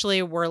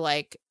officially were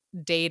like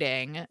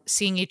dating,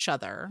 seeing each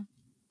other,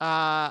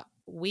 I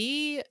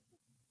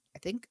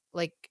think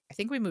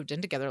we moved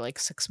in together like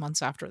 6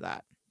 months after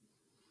that.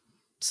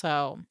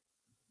 So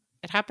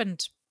it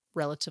happened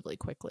relatively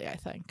quickly, I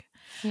think.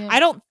 Yeah. I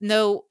don't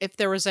know if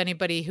there was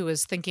anybody who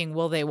was thinking,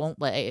 well, they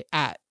won't lay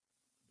at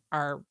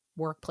our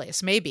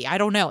workplace. Maybe. I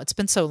don't know. It's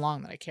been so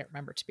long that I can't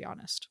remember, to be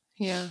honest.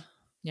 Yeah.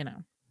 You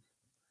know.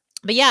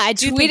 But yeah, I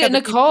do tweet at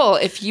Nicole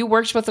if you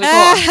worked with Nicole.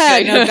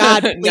 No,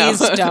 God, please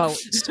don't.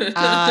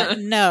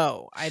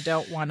 No, I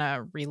don't want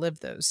to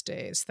relive those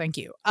days. Thank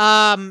you.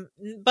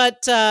 But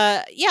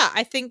yeah,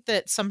 I think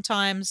that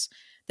sometimes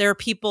there are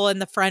people in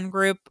the friend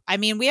group. I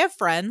mean, we have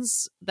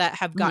friends that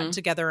have gotten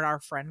together in our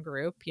friend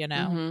group, you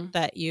know,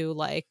 that you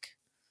like,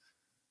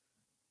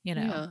 you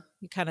know,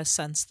 you kind of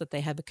sense that they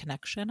have a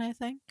connection, I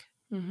think.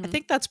 I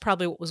think that's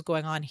probably what was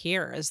going on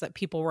here, is that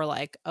people were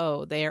like,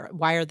 oh,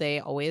 why are they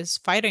always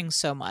fighting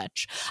so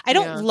much? I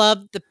don't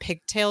love the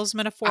pigtails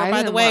metaphor,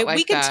 by the way.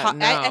 We can talk.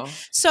 No.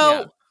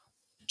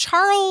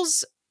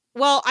 Charles,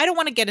 well, I don't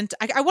want to get into,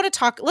 I want to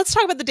talk, let's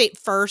talk about the date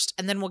first,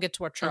 and then we'll get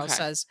to what Charles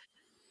says.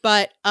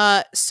 But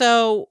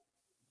so,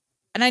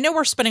 and I know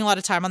we're spending a lot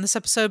of time on this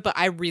episode, but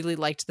I really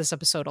liked this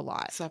episode a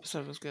lot. This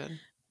episode was good.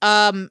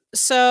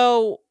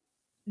 So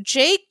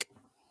Jake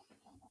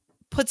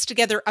puts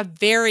together a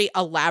very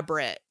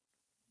elaborate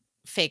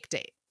fake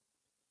date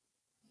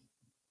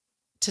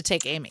to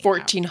take Amy.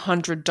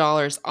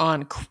 $1,400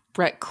 on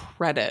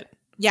credit.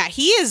 Yeah,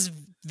 he is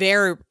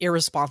very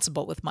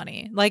irresponsible with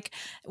money. Like,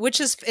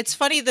 it's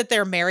funny that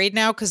they're married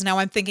now, because now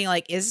I'm thinking,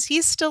 like, is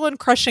he still in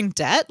crushing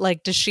debt?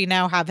 Like, does she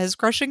now have his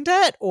crushing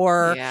debt?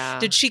 Or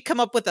did she come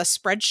up with a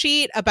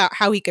spreadsheet about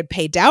how he could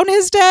pay down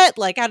his debt?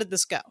 Like, how did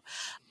this go?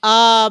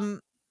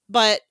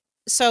 But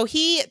so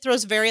he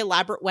throws a very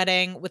elaborate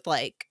wedding with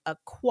like a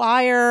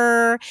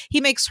choir. He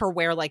makes her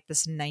wear like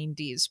this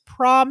 90s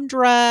prom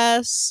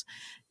dress.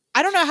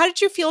 I don't know. How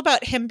did you feel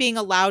about him being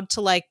allowed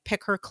to like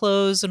pick her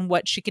clothes and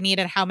what she can eat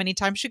and how many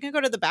times she can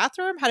go to the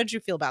bathroom? How did you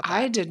feel about that?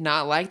 I did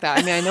not like that.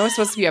 I mean, I know it's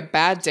supposed to be a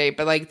bad date,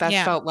 but like that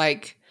felt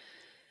like,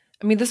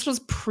 I mean, this was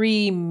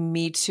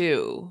pre-Me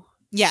Too.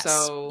 Yes.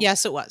 So,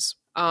 yes, it was.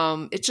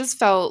 It just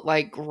felt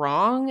like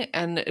wrong,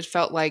 and it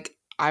felt like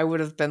I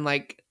would have been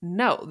like,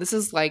 no, this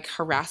is like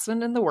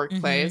harassment in the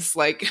workplace.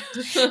 Like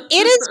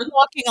it is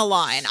walking a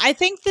line. I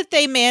think that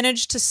they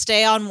managed to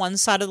stay on one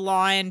side of the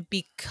line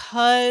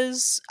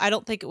because I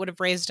don't think it would have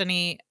raised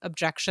any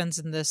objections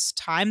in this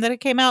time that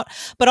it came out,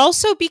 but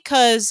also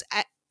because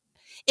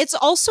it's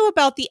also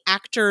about the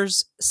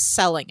actors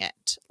selling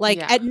it. Like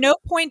at no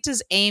point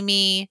does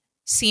Amy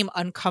seem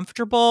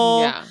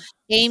uncomfortable. Yeah.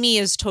 Amy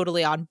is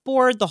totally on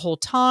board the whole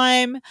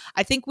time.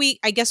 I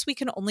guess we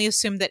can only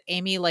assume that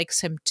Amy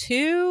likes him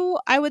too,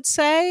 I would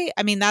say.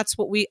 I mean, that's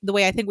the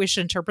way I think we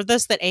should interpret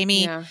this, that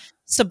Amy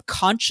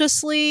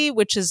subconsciously,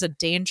 which is a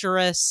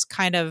dangerous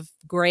kind of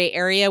gray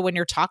area when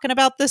you're talking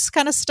about this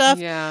kind of stuff,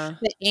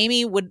 that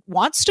Amy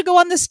wants to go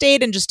on this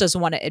date and just doesn't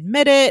want to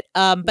admit it.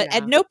 But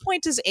at no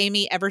point does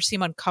Amy ever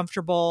seem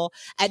uncomfortable.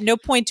 At no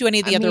point do any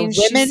of the other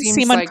women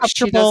seem like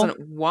uncomfortable. She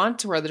doesn't want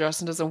to wear the dress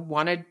and doesn't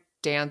want to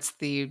dance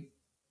the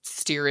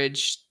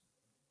steerage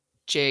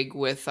jig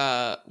with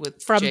from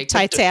Jake,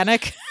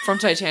 Titanic. From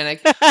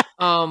Titanic.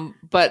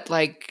 But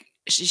like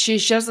she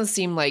doesn't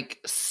seem like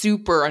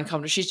super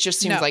uncomfortable. She just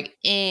seems like,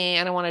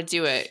 I don't want to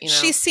do it. You know,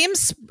 she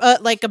seems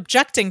like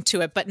objecting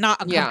to it, but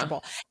not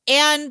uncomfortable.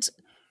 And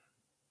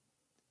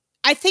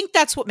I think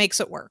that's what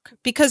makes it work.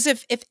 Because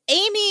if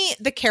Amy,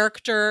 the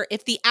character,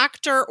 if the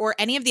actor or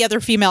any of the other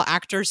female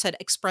actors had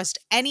expressed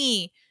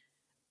any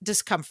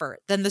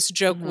discomfort, then this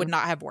joke would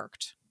not have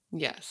worked.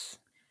 Yes.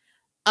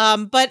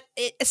 But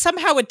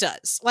somehow it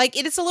does. Like,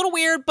 it is a little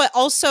weird, but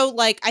also,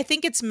 like, I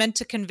think it's meant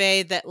to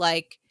convey that,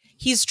 like,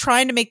 he's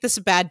trying to make this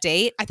a bad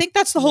date. I think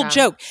that's the whole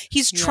joke.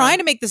 He's trying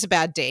to make this a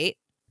bad date,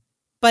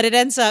 but it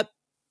ends up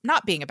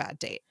not being a bad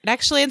date. It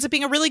actually ends up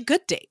being a really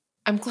good date.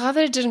 I'm glad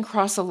that it didn't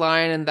cross a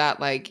line and that,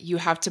 like, you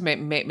have to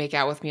make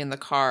out with me in the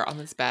car on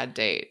this bad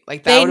date.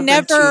 Like, that would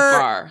have been too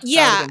far.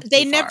 Yeah,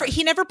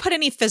 he never put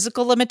any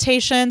physical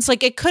limitations.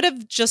 Like, it could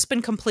have just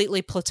been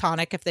completely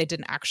platonic if they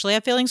didn't actually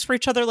have feelings for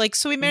each other. Like,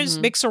 so he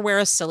makes her wear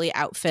a silly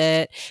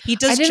outfit. He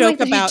does joke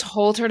about. He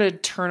told her to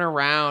turn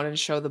around and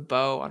show the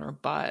bow on her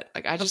butt.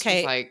 Like, I just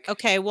was like.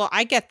 Okay, well,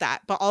 I get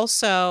that. But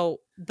also,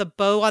 the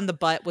bow on the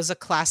butt was a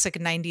classic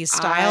 90s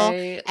style.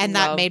 And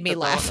that made me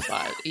laugh.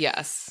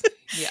 Yes.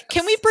 Yes.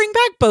 Can we bring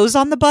back bows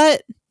on the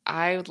butt?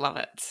 I would love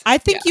it. I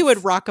think you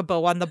would rock a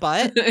bow on the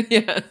butt.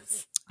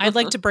 Yes. I'd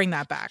like to bring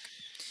that back.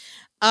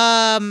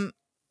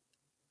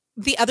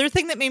 The other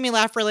thing that made me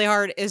laugh really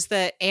hard is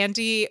that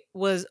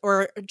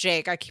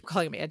Jake, I keep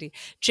calling him Andy.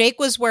 Jake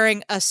was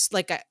wearing a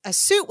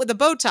suit with a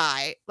bow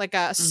tie, like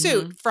a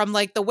suit from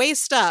like the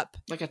waist up.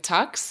 Like a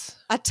tux?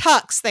 A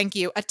tux, thank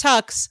you. A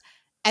tux.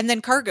 And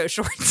then cargo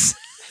shorts.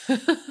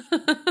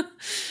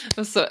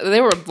 So they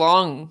were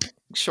long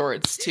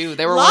shorts too.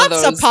 They were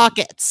lots of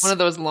pockets. One of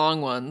those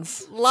long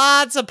ones.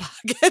 Lots of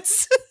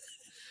pockets.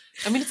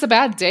 I mean, it's a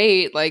bad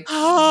date. Like,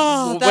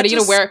 what are you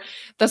gonna wear?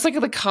 That's like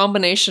the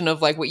combination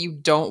of like what you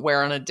don't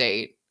wear on a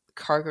date: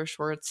 cargo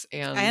shorts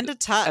and a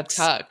tux. A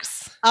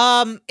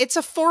tux. It's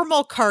a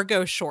formal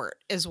cargo short,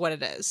 is what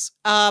it is.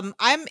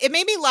 It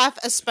made me laugh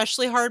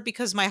especially hard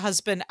because my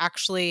husband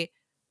actually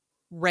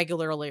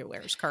regularly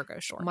wears cargo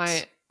shorts.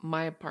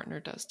 My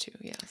partner does too.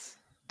 Yes.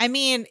 I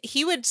mean,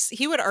 he would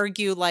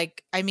argue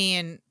like, I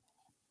mean,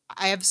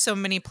 I have so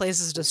many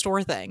places to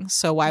store things,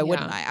 so why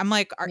wouldn't I? I'm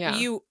like, are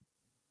you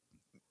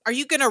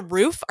gonna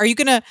roof? Are you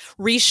gonna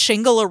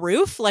re-shingle a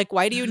roof? Like,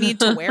 why do you need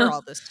to wear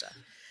all this stuff?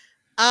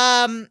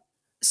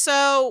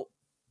 So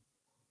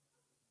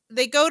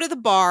they go to the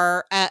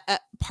bar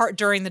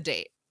during the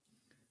date.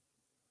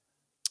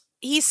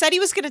 He said he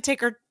was going to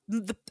take her.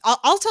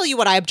 I'll tell you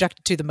what I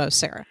objected to the most,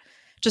 Sarah.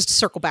 Just to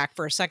circle back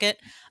for a second.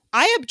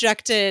 I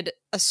objected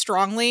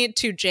strongly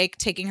to Jake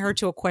taking her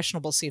to a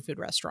questionable seafood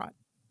restaurant.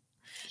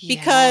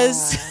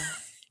 Because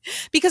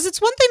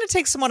it's one thing to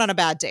take someone on a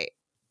bad date.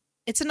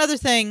 It's another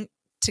thing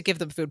to give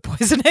them food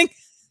poisoning.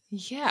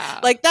 Yeah.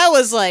 Like, that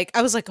was like,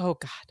 I was like, oh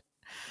God.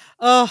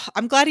 Oh,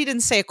 I'm glad he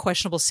didn't say a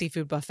questionable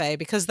seafood buffet,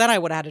 because then I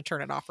would have had to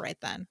turn it off right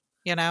then,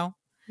 you know?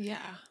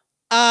 Yeah.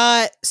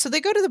 So they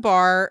go to the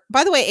bar.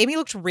 By the way, Amy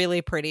looked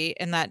really pretty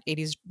in that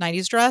 80s,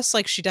 90s dress.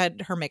 Like, she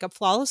did her makeup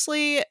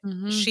flawlessly.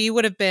 Mm-hmm. She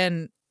would have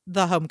been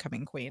the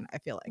homecoming queen, I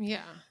feel like.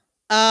 Yeah.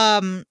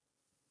 I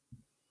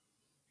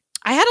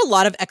had a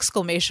lot of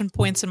exclamation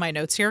points in my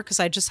notes here because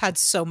I just had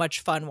so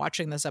much fun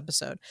watching this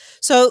episode.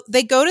 So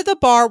they go to the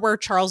bar where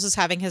Charles is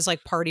having his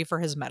like party for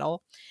his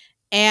medal.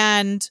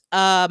 And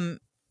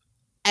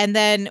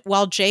then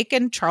while Jake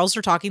and Charles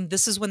are talking,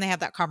 this is when they have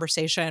that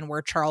conversation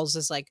where Charles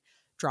is like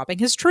dropping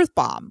his truth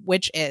bomb,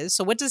 which is,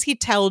 so what does he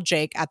tell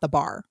Jake at the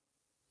bar?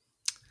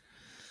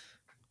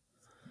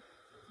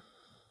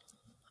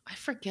 I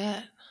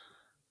forget.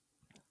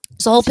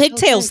 It's the whole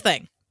pigtails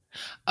thing.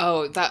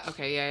 Oh, that,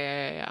 okay.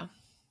 Yeah.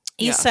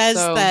 He says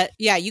that,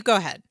 you go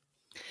ahead.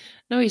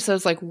 No, he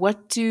says, like,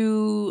 what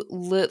do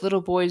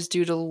little boys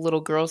do to little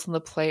girls on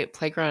the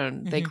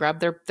playground? They grab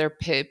their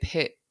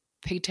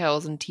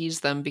pigtails and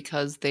tease them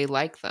because they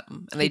like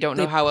them, and they don't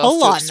know how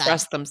else to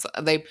express them.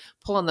 They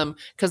pull on them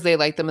because they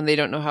like them, and they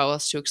don't know how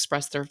else to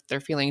express their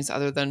feelings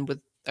other than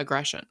with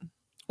aggression.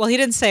 Well, he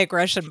didn't say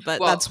aggression,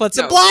 but that's what's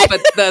implied.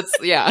 But that's,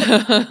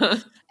 yeah.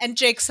 And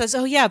Jake says,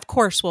 "Oh yeah, of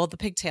course. Well, the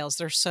pigtails,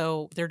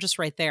 they're just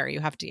right there. You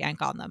have to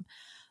yank on them."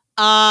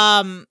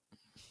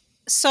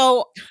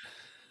 So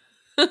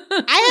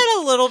I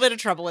had a little bit of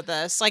trouble with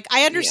this. Like,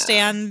 I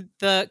understand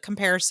the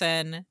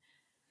comparison.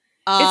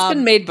 It's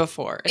been made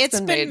before.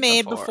 It's been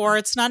made before.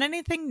 It's not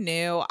anything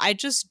new. I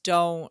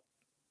don't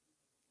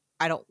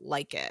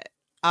like it.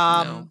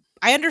 No.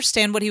 I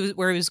understand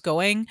where he was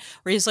going,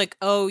 where he's like,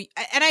 oh,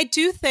 and I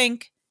do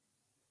think,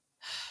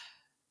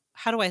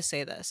 how do I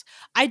say this?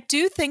 I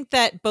do think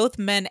that both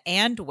men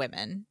and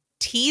women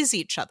tease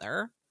each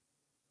other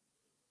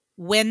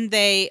when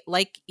they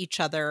like each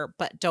other,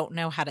 but don't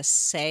know how to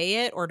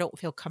say it or don't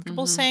feel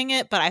comfortable saying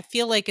it. But I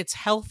feel like it's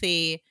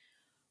healthy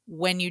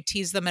when you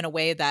tease them in a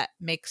way that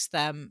makes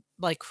them,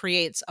 like,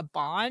 creates a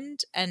bond.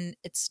 And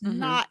it's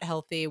not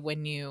healthy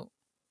when you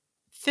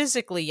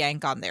physically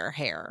yank on their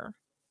hair.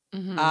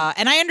 And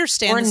I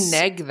understand. Or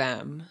neg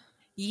them.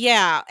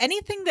 Yeah.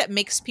 Anything that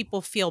makes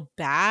people feel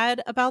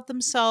bad about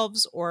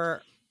themselves,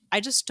 or I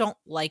just don't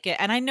like it.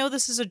 And I know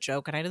this is a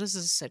joke and I know this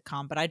is a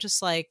sitcom, but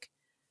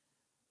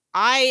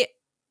I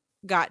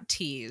got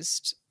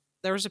teased.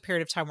 There was a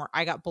period of time where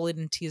I got bullied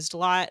and teased a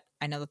lot.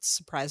 I know that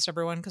surprised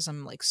everyone because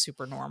I'm, like,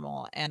 super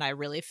normal and I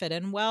really fit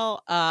in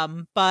well.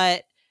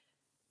 But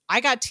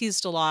I got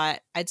teased a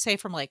lot, I'd say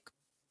from like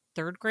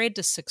 3rd grade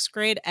to 6th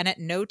grade. And at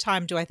no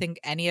time do I think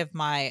any of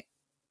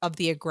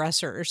the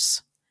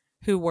aggressors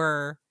who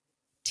were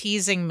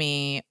teasing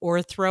me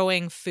or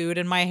throwing food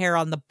in my hair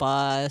on the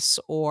bus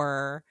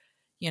or,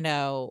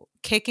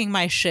 kicking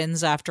my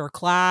shins after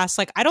class,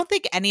 like, I don't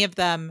think any of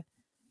them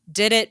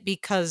did it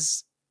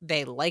because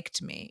they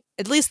liked me.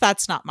 At least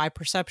that's not my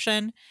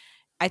perception.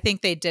 I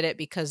think they did it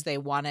because they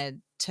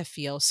wanted to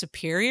feel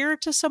superior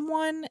to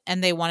someone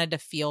and they wanted to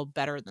feel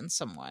better than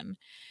someone.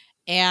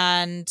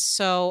 And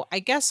so I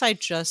guess I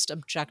just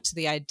object to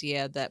the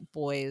idea that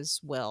boys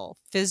will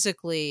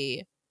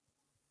physically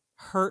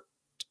hurt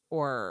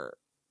or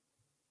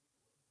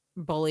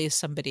bully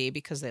somebody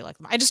because they like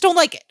them. I just don't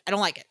like it. I don't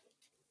like it.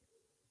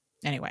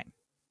 Anyway,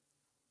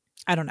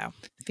 I don't know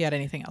if you had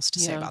anything else to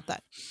say about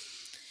that.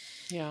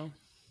 Yeah.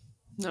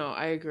 No,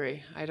 I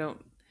agree. I don't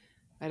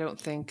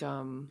think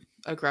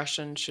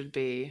aggression should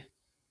be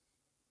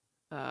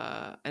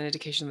an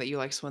indication that you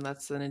like someone.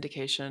 That's an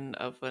indication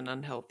of an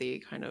unhealthy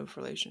kind of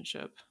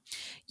relationship.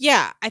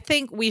 Yeah, I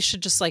think we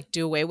should just, like,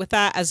 do away with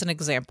that as an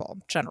example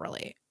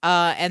generally.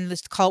 And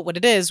just call it what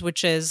it is,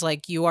 which is,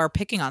 like, you are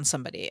picking on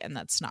somebody and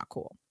that's not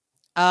cool.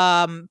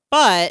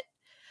 But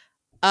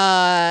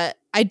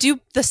I do,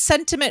 the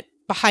sentiment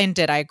behind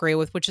it I agree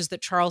with, which is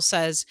that Charles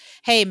says,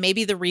 hey,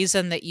 maybe the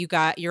reason that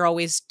you're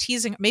always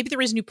teasing, maybe the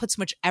reason you put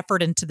so much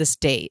effort into this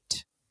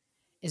date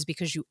is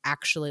because you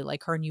actually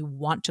like her and you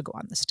want to go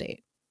on this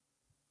date.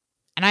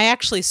 And I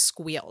actually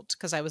squealed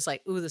because I was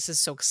like, ooh, this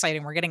is so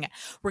exciting. I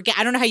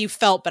don't know how you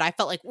felt, but I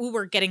felt like, ooh,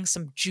 we're getting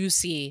some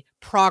juicy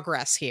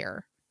progress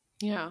here.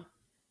 Yeah.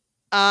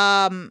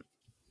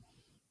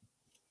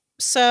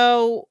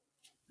 So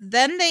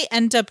then they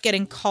end up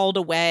getting called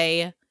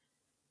away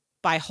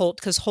by Holt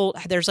because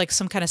there's like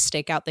some kind of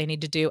stakeout they need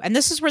to do. And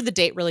this is where the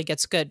date really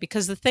gets good,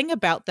 because the thing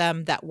about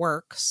them that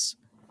works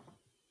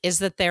is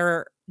that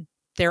they're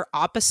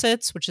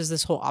opposites, which is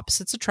this whole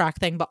opposites attract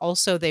thing, but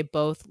also they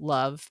both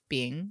love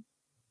being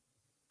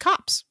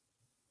cops.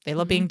 They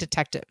love being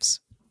detectives.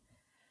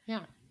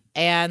 Yeah.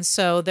 And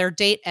so their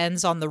date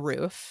ends on the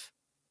roof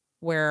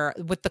where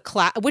with the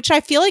class, which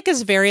I feel like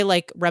is very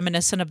like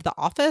reminiscent of The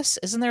Office.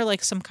 Isn't there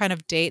like some kind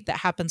of date that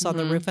happens on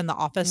the roof in The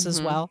Office as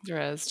well?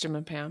 There is, Jim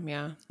and Pam,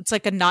 yeah. It's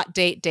like a not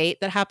date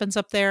that happens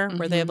up there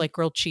where they have like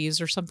grilled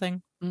cheese or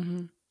something.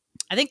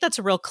 I think that's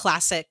a real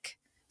classic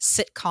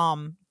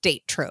sitcom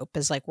date trope,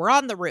 is like we're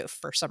on the roof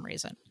for some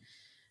reason.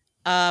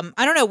 I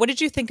don't know. What did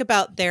you think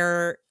about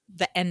the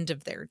end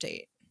of their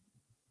date?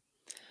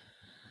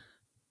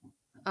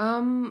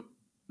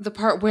 The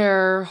part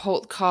where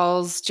Holt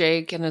calls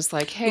Jake and is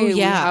like, hey, we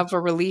have a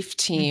relief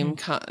team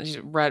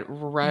ready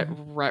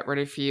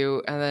for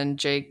you. And then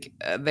Jake,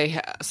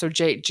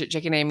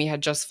 Jake and Amy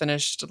had just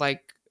finished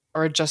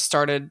or just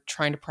started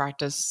trying to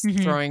practice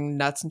throwing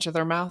nuts into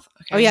their mouth.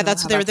 Okay, oh yeah,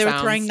 that's what they were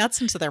throwing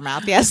nuts into their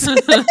mouth. Yes.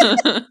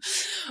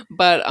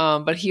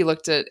 But he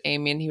looked at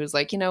Amy and he was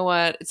like, you know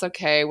what? It's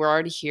okay. We're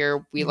already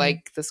here. We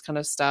like this kind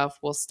of stuff.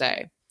 We'll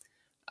stay.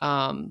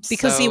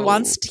 Because he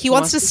wants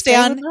to stay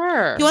on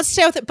her. He wants to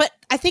stay with it. But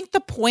I think the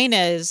point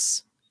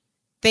is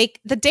the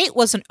date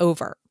wasn't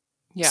over.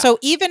 Yeah. So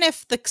even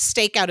if the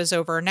stakeout is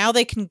over, now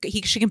she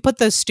can put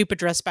the stupid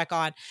dress back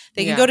on.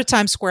 They can go to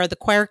Times Square. The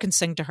choir can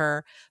sing to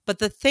her. But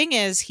the thing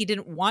is, he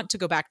didn't want to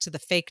go back to the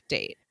fake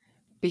date.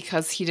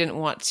 Because he didn't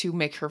want to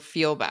make her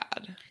feel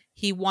bad.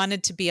 He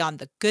wanted to be on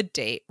the good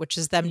date, which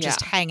is them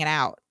just hanging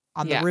out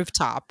on the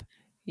rooftop.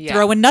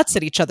 throwing nuts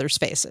at each other's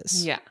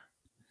faces. Yeah.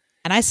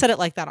 And I said it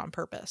like that on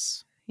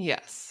purpose.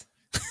 Yes.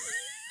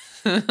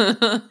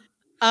 Sarah,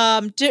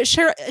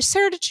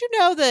 did you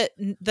know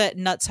that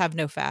nuts have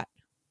no fat?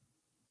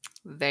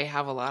 They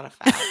have a lot of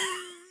fat.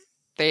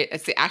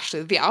 It's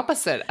actually the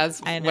opposite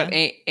as what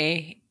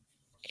Amy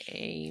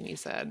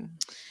said.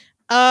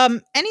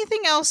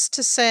 Anything else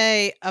to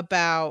say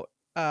about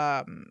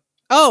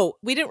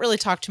we didn't really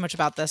talk too much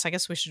about this. I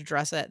guess we should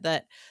address it.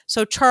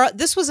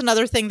 This was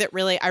another thing that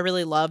I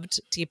really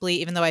loved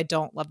deeply, even though I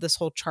don't love this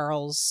whole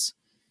Charles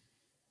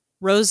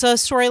Rosa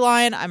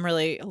storyline. I'm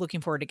really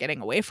looking forward to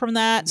getting away from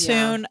that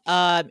soon.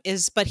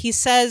 But he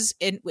says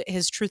in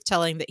his truth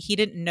telling that he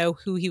didn't know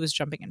who he was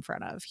jumping in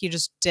front of. He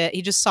just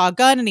saw a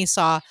gun and he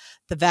saw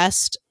the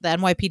vest, the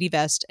NYPD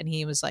vest, and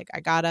he was like,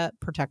 I gotta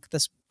protect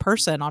this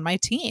person on my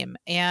team.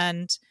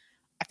 And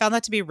I found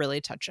that to be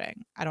really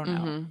touching. I don't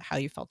know how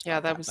you felt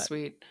about that. Yeah, that was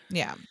sweet.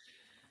 Yeah.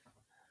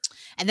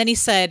 And then he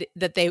said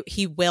that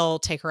he will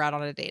take her out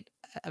on a date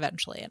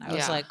eventually. And I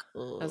was like,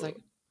 ugh. I was like,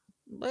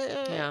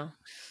 yeah.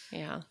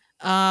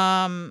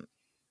 All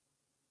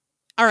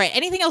right.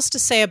 Anything else to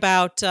say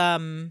about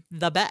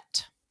the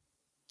bet?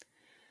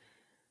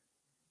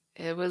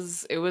 It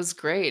was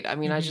great. I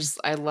mean, I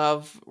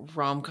love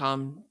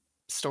rom-com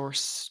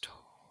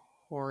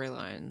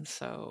storylines.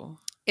 So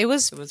it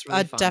was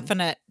really a fun.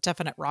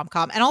 definite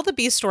rom-com, and all the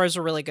B stories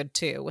were really good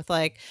too, with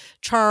like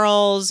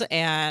Charles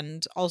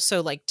and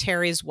also like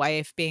Terry's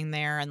wife being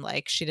there, and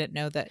like she didn't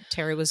know that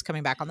Terry was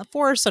coming back on the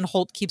force, and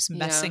Holt keeps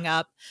messing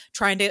up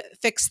trying to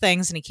fix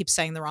things, and he keeps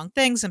saying the wrong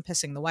things and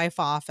pissing the wife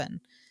off,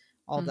 and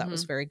all of that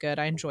was very good.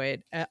 I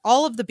enjoyed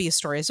all of the B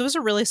stories. It was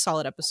a really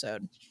solid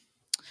episode.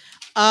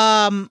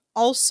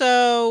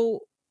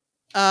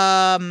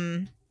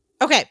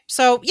 Okay,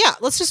 so yeah,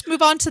 let's just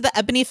move on to the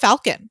Ebony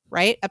Falcon,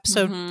 right?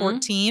 Episode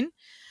 14.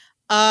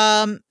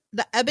 The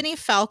Ebony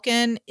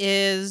Falcon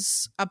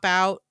is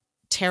about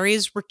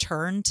Terry's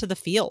return to the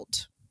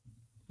field.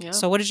 Yeah.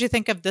 So what did you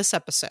think of this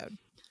episode?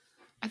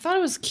 I thought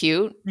it was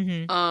cute.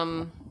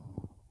 Sorry.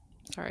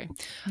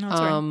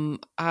 No,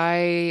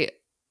 I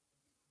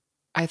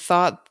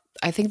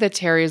think that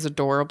Terry is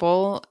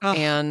adorable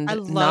and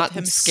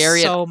not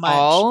scary at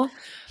all.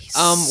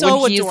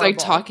 When he's like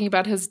talking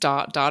about his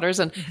daughters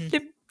and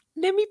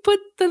let me put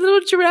the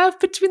little giraffe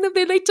between them.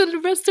 They like to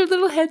rest their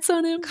little heads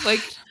on him. Like,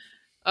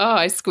 oh,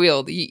 I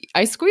squealed.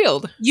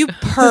 You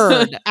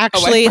purred.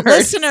 Actually,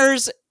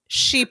 listeners,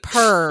 she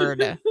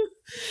purred.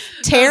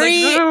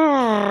 Terry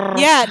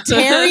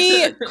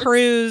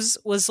Crews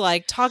was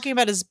like talking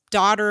about his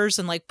daughters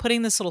and like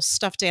putting this little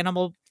stuffed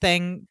animal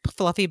thing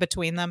fluffy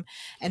between them,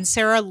 and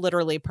Sarah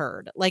literally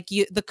purred. Like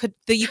you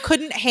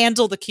couldn't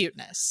handle the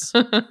cuteness.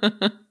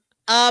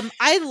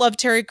 I love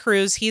Terry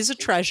Crews. He's a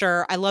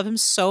treasure. I love him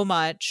so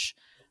much.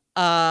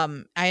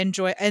 I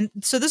enjoy, and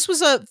so this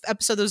was a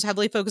episode that was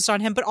heavily focused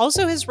on him, but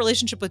also his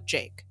relationship with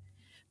Jake,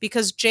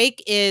 because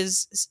Jake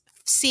is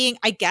seeing,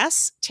 I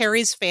guess,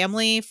 Terry's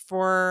family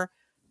for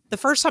the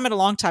first time in a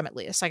long time, at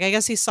least. Like, I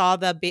guess he saw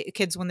the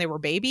kids when they were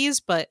babies,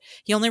 but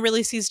he only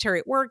really sees Terry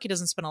at work. He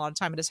doesn't spend a lot of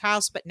time at his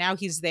house, but now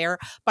he's there.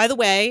 By the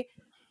way,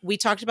 we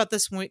talked about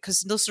this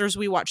because listeners,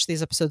 we watched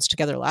these episodes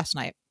together last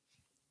night.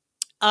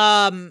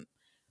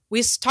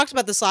 We talked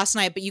about this last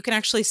night, but you can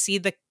actually see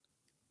the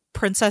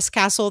princess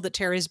castle that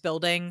Terry's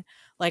building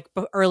like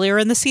earlier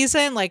in the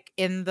season, like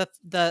in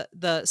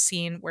the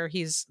scene where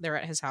they're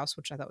at his house,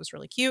 which I thought was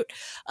really cute.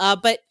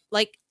 But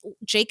like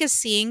Jake is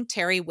seeing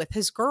Terry with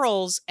his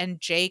girls,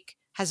 and Jake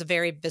has a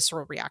very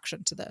visceral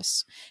reaction to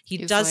this. He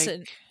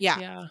doesn't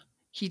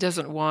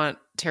want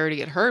Terry to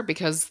get hurt,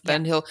 because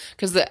then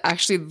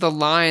the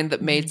line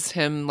that makes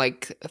him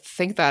like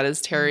think that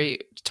is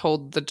Terry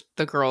told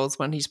the girls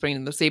when he's putting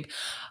them to sleep,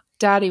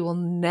 Daddy will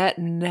never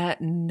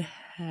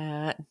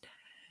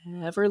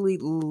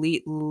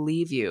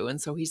leave you.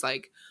 And so he's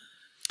like,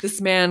 this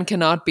man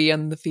cannot be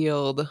in the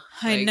field.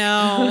 I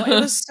know. It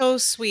was so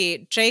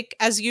sweet. Jake,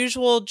 as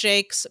usual,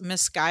 Jake's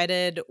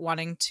misguided,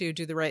 wanting to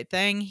do the right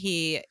thing.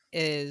 He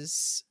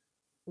is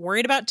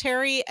worried about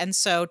Terry, and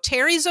so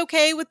Terry's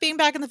okay with being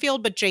back in the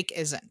field, but Jake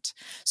isn't.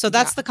 So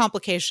that's the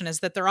complication,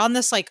 is that they're on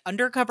this like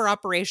undercover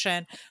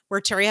operation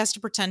where Terry has to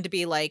pretend to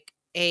be like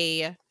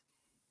a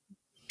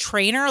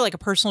trainer, like a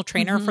personal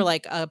trainer for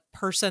like a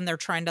person they're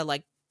trying to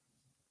like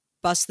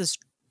bust this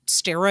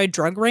steroid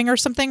drug ring or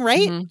something,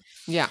 right?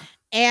 Yeah.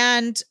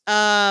 And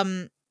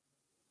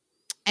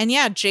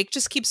Jake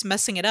just keeps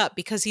messing it up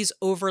because he's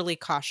overly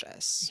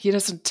cautious. He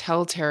doesn't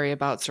tell Terry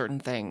about certain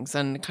things,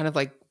 and kind of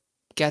like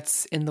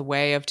gets in the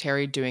way of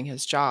Terry doing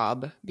his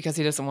job because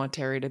he doesn't want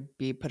Terry to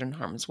be put in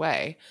harm's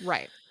way.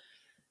 Right.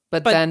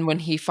 But then when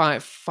he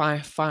finally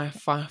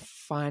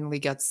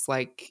gets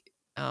like,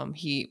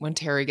 when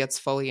Terry gets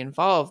fully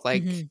involved,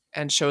 like,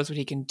 and shows what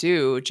he can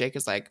do, Jake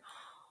is like,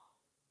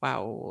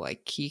 wow,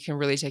 like he can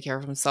really take care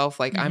of himself.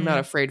 Like, I'm not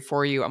Mhm. afraid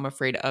for you. I'm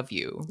afraid of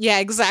you. Yeah,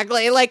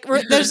 exactly. Like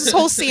there's this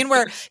whole scene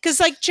where, because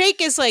like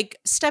Jake is like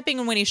stepping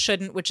in when he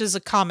shouldn't, which is a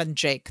common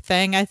Jake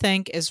thing, I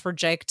think, is for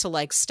Jake to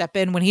like step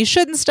in when he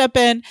shouldn't step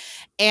in.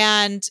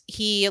 And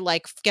he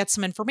like gets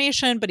some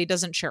information, but he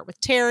doesn't share it with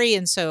Terry.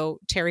 And so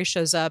Terry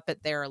shows up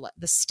at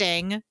the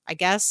sting, I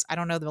guess. I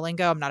don't know the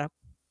lingo. I'm not a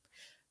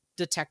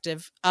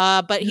detective.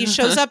 But he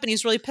shows up and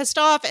he's really pissed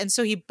off. And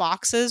so he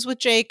boxes with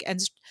Jake and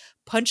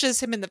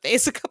punches him in the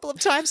face a couple of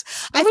times.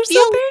 That was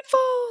so painful.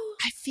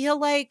 I feel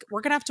like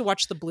we're going to have to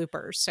watch the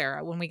bloopers,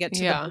 Sarah, when we get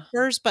to Yeah. the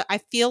bloopers. But I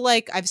feel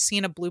like I've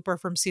seen a blooper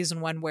from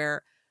season 1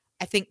 where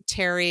I think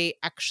Terry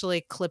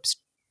actually clips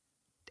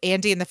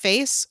Andy in the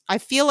face. I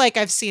feel like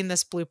I've seen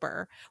this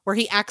blooper where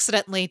he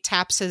accidentally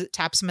taps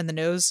him in the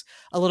nose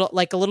a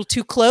little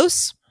too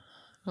close.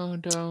 Oh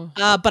no.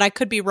 But I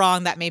could be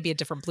wrong. That may be a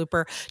different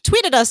blooper.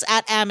 Tweet at us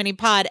at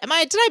AminiPod.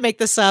 Did I make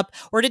this up?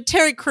 Or did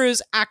Terry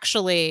Crews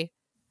actually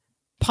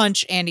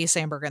punch Andy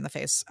Samberg in the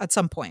face at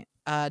some point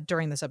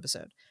during this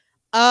episode?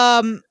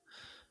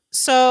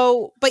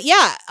 So, but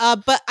yeah,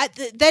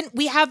 then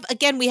we have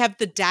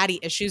the daddy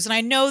issues. And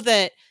I know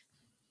that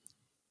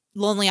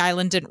Lonely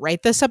Island didn't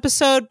write this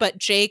episode, but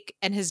Jake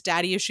and his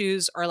daddy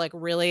issues are like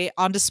really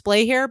on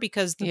display here,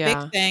 because the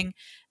big thing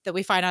that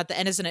we find out at the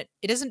end it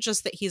isn't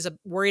just that he's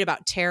worried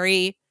about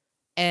Terry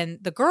and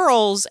the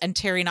girls and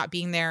Terry not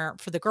being there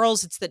for the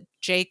girls. It's that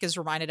Jake is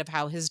reminded of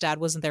how his dad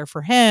wasn't there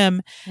for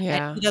him.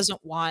 Yeah. And he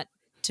doesn't want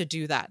to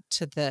do that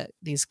to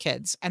these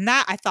kids. And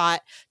that, I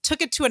thought,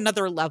 took it to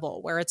another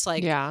level where it's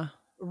like,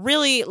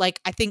 really, like,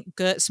 I think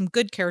some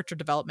good character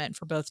development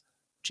for both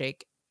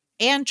Jake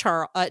and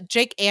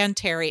Jake and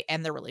Terry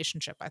and their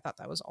relationship. I thought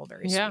that was all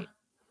very sweet.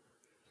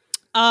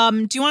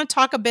 Do you want to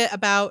talk a bit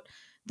about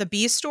the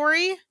B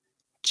story?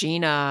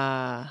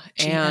 Gina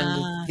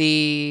and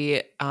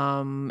the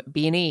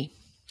B&E.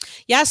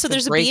 Yeah, so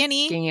there's a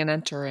B&E. Breaking and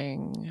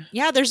entering.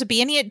 Yeah, there's a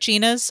B&E at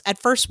Gina's.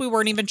 At first, we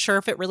weren't even sure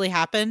if it really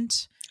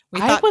happened.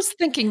 I was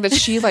thinking that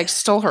she like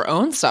stole her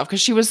own stuff, because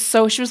she was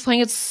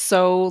playing it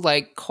so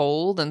like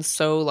cold and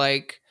so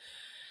like,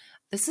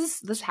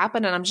 this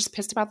happened and I'm just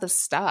pissed about this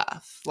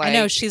stuff. Like, I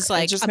know, she's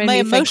like, just my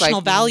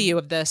emotional value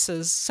of this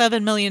is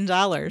 $7 million.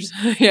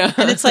 Yeah.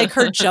 And it's like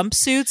her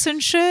jumpsuits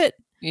and shit.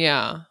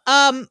 Yeah.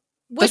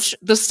 Which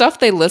the stuff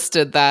they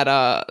listed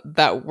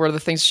that were the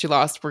things she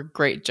lost were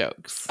great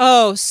jokes.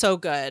 Oh, so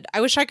good. I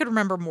wish I could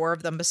remember more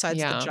of them besides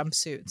the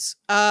jumpsuits.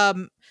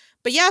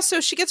 But yeah, so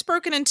she gets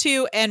broken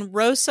into, and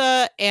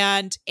Rosa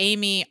and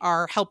Amy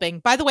are helping.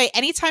 By the way,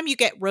 anytime you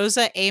get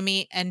Rosa,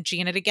 Amy, and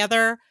Gina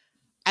together,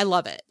 I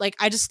love it. Like,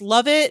 I just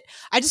love it.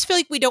 I just feel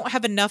like we don't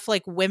have enough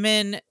like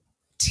women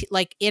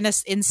like in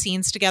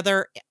scenes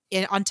together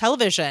on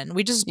television.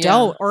 We just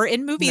don't, or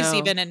in movies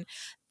even. And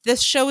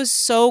this show is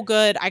so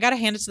good. I gotta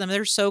hand it to them.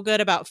 They're so good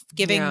about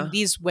giving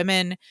these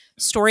women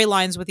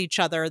storylines with each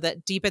other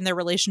that deepen their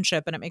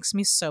relationship, and it makes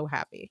me so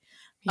happy.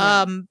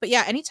 Yeah. But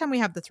yeah, anytime we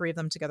have the three of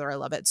them together, I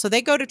love it. So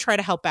they go to try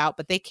to help out,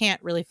 but they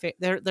can't really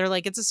they're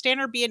like, it's a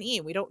standard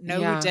B&E. We don't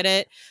know who did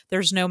it.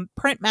 There's no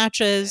print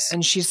matches.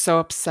 And she's so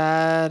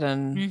upset,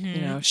 and you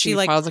know, she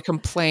like files a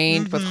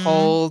complaint with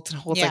Holt, and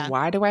Holt's like,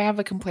 why do I have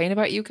a complaint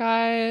about you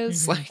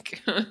guys?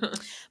 Like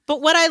But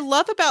what I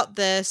love about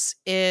this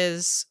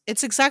is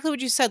it's exactly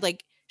what you said.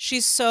 Like,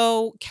 she's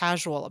so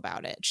casual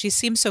about it. She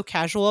seems so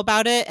casual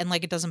about it, and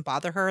like, it doesn't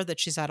bother her that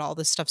she's had all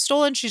this stuff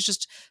stolen. She's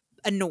just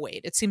annoyed.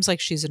 It seems like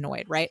she's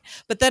annoyed, right?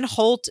 But then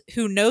Holt,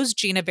 who knows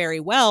Gina very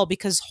well,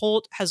 because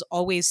Holt has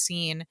always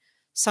seen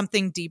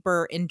something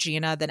deeper in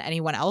Gina than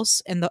anyone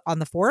else on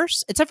the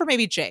force, except for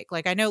maybe Jake.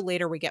 Like, I know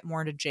later we get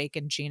more into Jake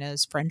and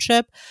Gina's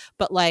friendship,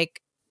 but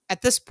like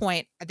at this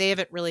point, they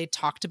haven't really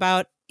talked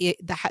about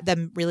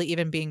them really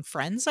even being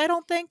friends, I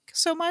don't think,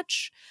 so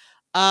much.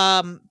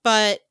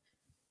 But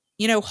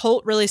you know,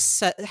 Holt really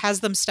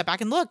has them step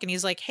back and look, and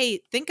he's like,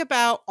 hey, think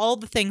about all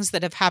the things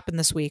that have happened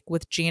this week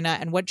with Gina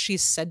and what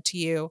she's said to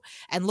you,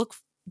 and look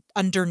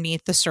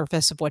underneath the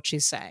surface of what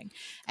she's saying.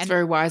 And it's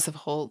very wise of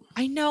Holt.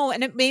 I know.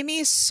 And it made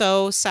me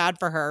so sad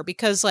for her,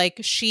 because like,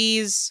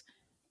 she's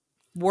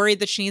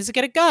worried that she needs to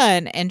get a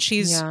gun, and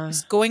she's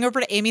going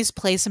over to Amy's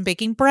place and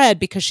baking bread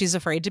because she's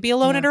afraid to be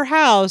alone at her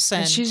house.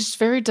 And she's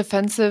very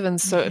defensive, and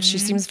so she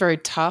seems very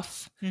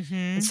tough.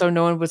 And so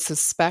no one would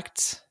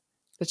suspect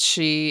that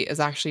she is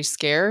actually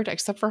scared,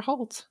 except for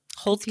Holt.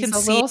 Holt can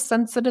see a little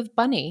sensitive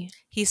bunny.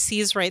 He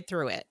sees right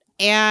through it.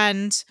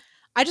 And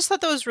I just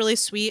thought that was really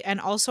sweet.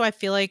 And also, I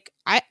feel like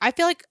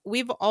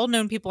we've all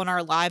known people in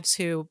our lives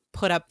who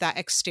put up that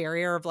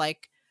exterior of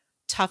like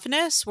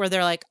toughness, where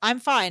they're like,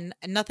 I'm fine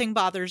and nothing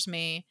bothers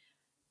me.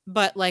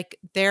 But like,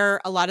 a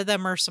lot of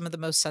them are some of the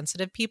most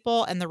sensitive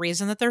people. And the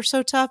reason that they're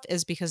so tough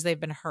is because they've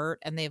been hurt,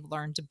 and they've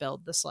learned to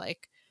build this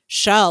like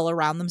shell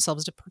around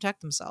themselves to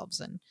protect themselves.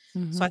 And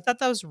so I thought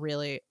that was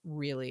really,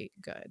 really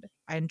good.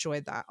 I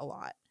enjoyed that a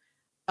lot.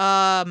 But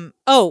I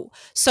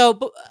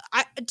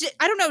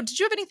don't know. Did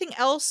you have anything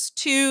else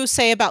to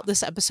say about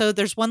this episode?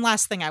 There's one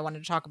last thing I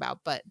wanted to talk about,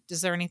 but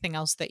is there anything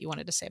else that you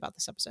wanted to say about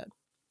this episode?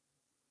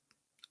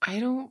 I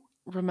don't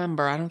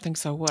remember. I don't think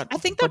so. I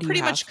think What that do you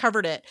pretty have? much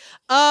covered it.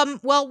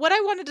 Well, what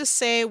I wanted to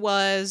say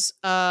was,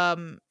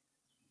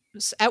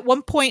 at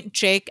one point,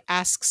 Jake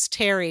asks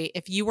Terry,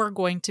 if you were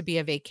going to be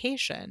a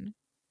vacation,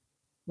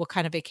 what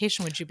kind of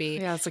vacation would you be?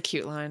 Yeah, that's a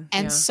cute line.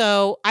 And Yeah.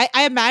 so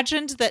I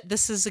imagined that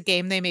this is a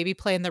game they maybe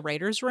play in the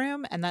writer's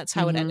room, and that's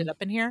how it ended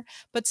up in here.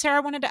 But Sarah,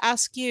 I wanted to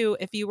ask you,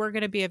 if you were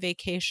going to be a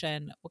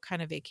vacation, what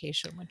kind of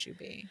vacation would you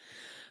be?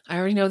 I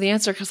already know the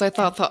answer because I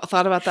thought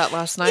about that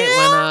last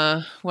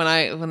night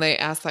when they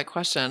asked that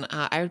question.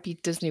 I would be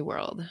Disney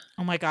World.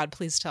 Oh my God,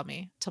 please tell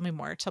me. Tell me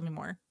more. Tell me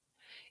more.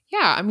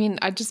 Yeah, I mean,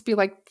 I'd just be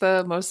like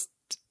the most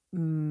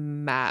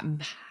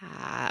magical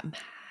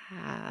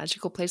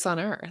place on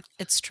earth.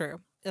 It's true.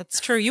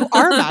 That's true. You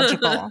are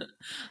magical.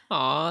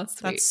 Aw,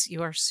 sweet.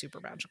 You are super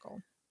magical.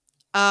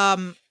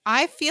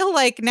 I feel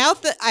like now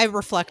that I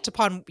reflect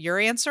upon your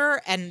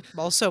answer and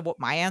also what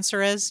my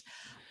answer is,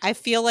 I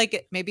feel like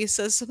it maybe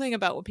says something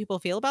about what people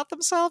feel about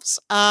themselves.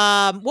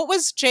 What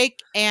was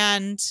Jake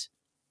and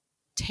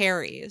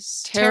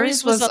Terry's?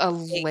 Terry's was a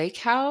lake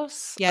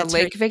house? Yeah, a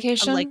lake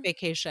vacation? A lake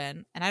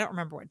vacation. And I don't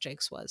remember what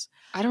Jake's was.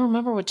 I don't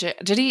remember what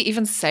did he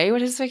even say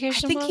what his vacation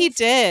was? I think he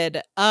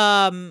did.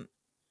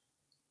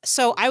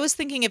 So I was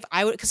thinking if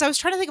I would, because I was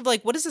trying to think of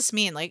like, what does this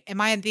mean? Like,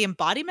 am I the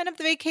embodiment of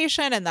the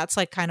vacation? And that's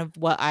like kind of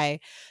what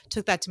I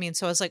took that to mean.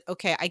 So I was like,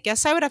 okay, I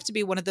guess I would have to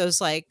be one of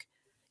those like,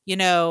 you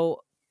know,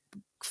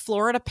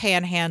 Florida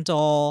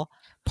Panhandle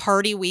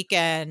party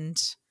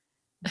weekend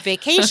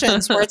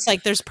vacations where it's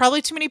like there's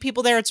probably too many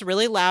people there. It's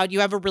really loud.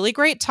 You have a really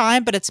great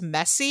time, but it's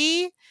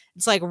messy.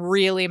 It's like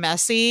really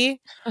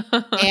messy.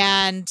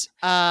 and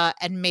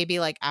maybe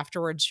like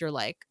afterwards you're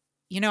like,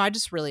 you know, I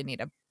just really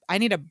I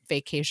need a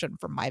vacation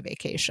from my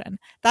vacation.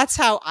 That's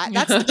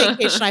the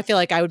vacation I feel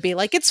like I would be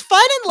like. It's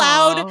fun and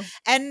loud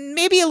and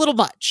maybe a little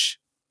much.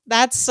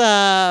 That's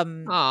how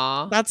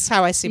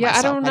I see myself.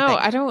 I don't know.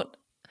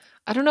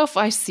 I don't know if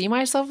I see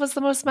myself as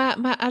the most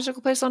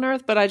magical place on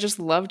earth, but I just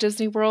love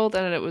Disney World,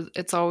 and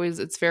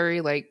it's very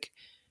like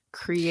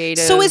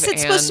creative. So is it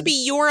supposed to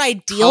be your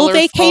ideal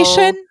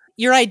vacation?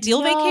 Your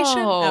ideal vacation?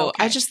 Oh,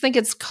 okay. I just think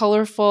it's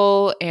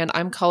colorful, and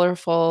I'm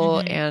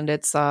colorful, and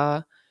it's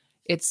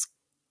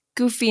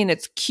goofy, and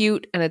it's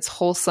cute, and it's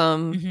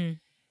wholesome,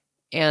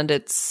 and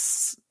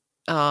it's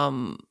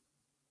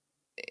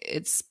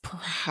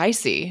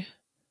pricey.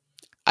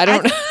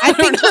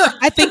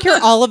 I think you're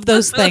all of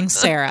those things,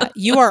 Sarah.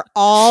 You are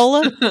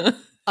all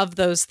of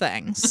those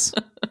things.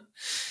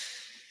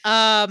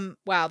 Wow,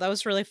 that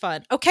was really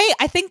fun. Okay,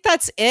 I think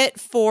that's it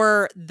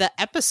for the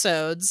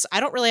episodes. I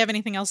don't really have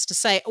anything else to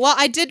say. Well,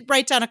 I did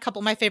write down a couple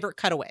of my favorite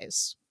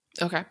cutaways.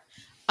 Okay.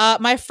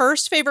 My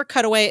first favorite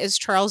cutaway is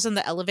Charles in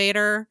the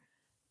elevator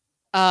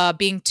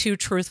being too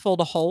truthful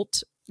to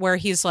Holt, where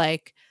he's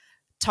like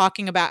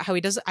talking about how I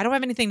don't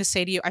have anything to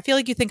say to you. I feel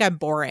like you think I'm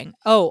boring.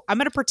 Oh, I'm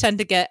going to pretend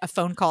to get a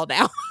phone call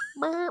now.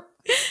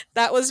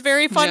 That was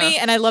very funny.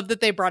 Yeah. And I love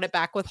that they brought it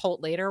back with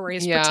Holt later where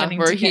he's pretending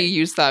where he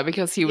used that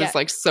because he was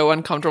like so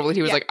uncomfortable.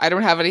 He was like, I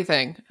don't have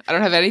anything. I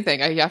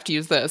have to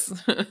use this.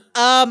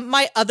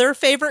 My other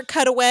favorite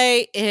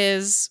cutaway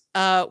is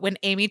when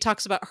Amy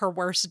talks about her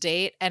worst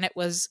date, and it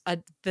was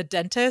the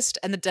dentist,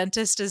 and the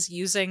dentist is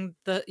using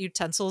the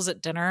utensils at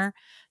dinner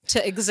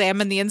to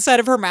examine the inside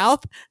of her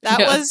mouth.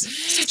 That was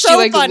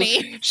so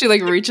funny. She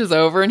like reaches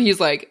over and he's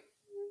like,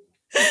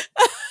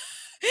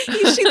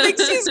 she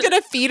thinks he's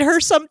gonna feed her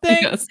something,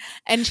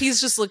 and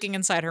he's just looking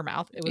inside her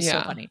mouth. It was so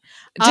funny.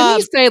 Didn't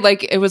he say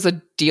like it was a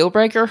deal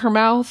breaker? Her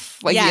mouth,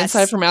 like the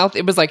inside of her mouth,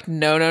 it was like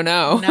no.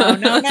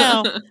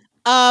 The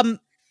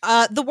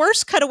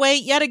worst cutaway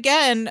yet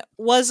again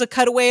was a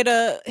cutaway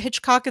to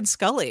Hitchcock and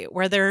Scully,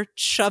 where they're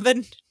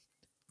shoving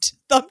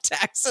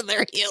thumbtacks in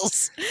their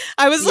heels.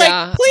 I was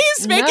like,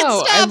 please make it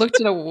stop. I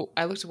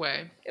looked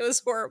away. It was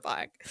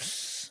horrifying.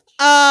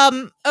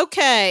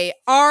 Okay.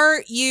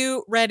 Are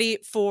you ready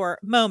for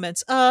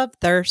moments of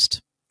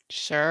thirst?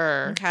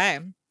 Sure. Okay.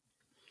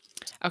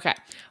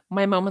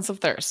 My moments of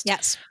thirst.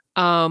 Yes.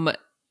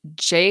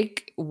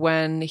 Jake,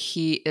 when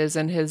he is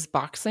in his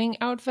boxing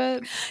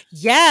outfit.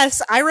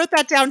 Yes, I wrote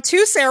that down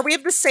too, Sarah. We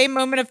have the same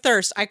moment of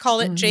thirst. I call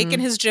it Jake in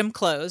his gym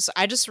clothes.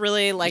 I just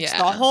really liked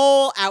the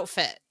whole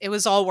outfit. It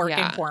was all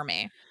working for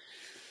me.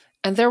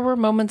 And there were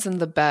moments in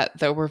the bet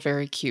that were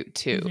very cute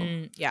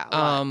too. Yeah.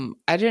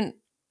 I didn't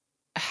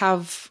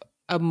have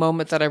a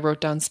moment that I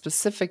wrote down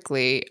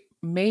specifically.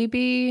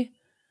 Maybe.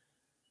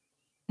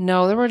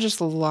 No, there were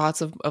just lots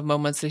of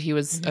moments that he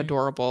was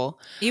adorable.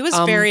 He was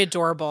very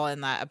adorable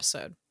in that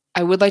episode.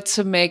 I would like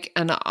to make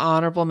an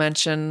honorable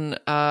mention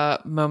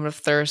moment of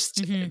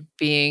thirst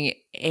being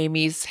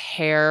Amy's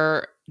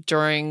hair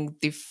during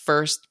the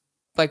first,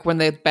 like when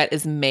the bet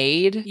is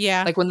made.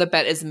 Yeah. Like when the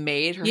bet is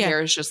made, her hair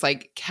is just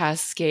like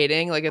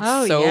cascading. Like it's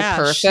so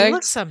perfect. She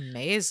looks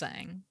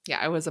amazing.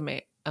 Yeah, it was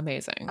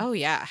amazing. Oh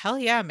yeah. Hell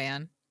yeah,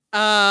 man.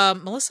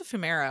 Melissa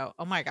Fumero.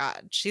 Oh my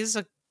God. She's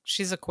a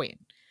queen.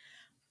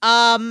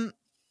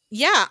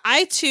 Yeah,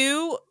 I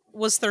too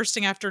was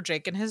thirsting after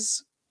Jake and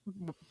his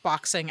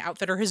boxing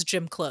outfit or his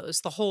gym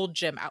clothes. The whole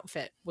gym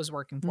outfit was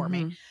working for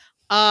me.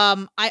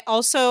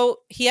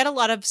 He had a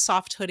lot of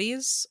soft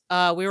hoodies.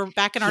 We were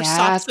back in our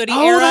soft hoodie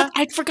era.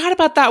 I forgot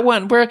about that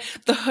one where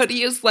the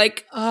hoodie is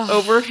like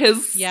over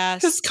his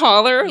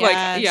collar. Yes.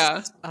 Like,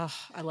 yeah. Oh,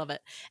 I love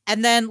it.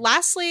 And then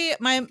lastly,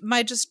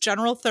 my just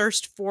general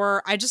thirst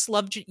for, I just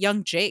love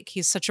young Jake.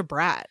 He's such a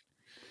brat.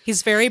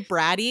 He's very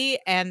bratty,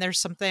 and there's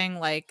something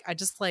like, I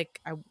just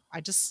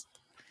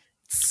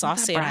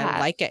saucy and I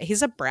like it.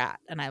 He's a brat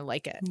and I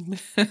like it.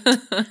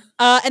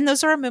 And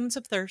those are our moments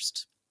of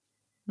thirst.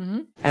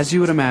 Mm-hmm. As you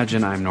would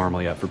imagine, I'm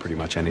normally up for pretty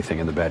much anything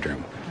in the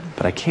bedroom,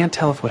 but I can't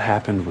tell if what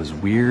happened was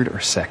weird or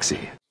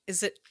sexy.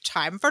 Is it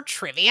time for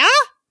trivia?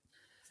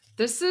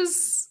 This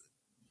is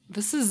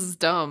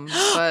dumb,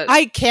 but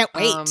I can't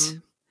wait.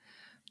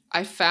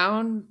 I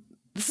found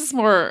this is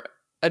more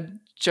a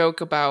joke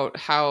about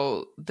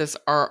how this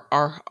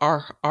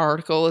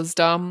article is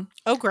dumb.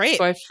 Oh, great.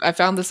 So I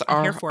found this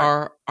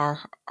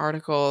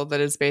article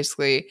that is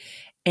basically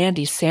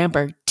Andy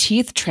Samberg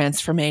teeth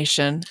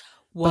transformation.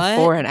 What?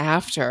 Before and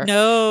after.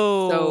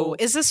 No. So,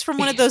 is this from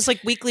one of those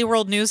like Weekly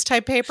World News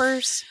type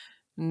papers?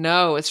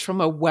 No, it's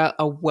from a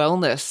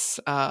wellness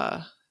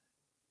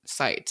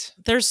site.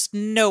 There's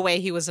no way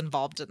he was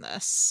involved in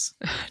this.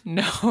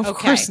 No, of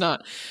course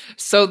not.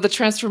 So the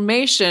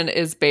transformation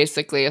is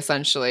basically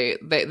essentially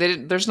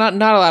there's not a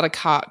lot of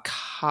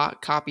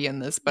copy in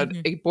this, but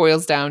it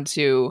boils down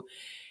to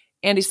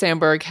Andy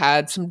Samberg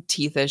had some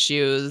teeth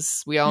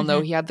issues. We all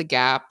know he had the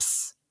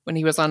gaps when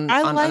he was on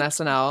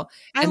SNL.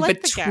 And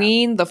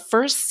between the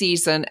first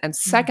season and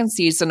second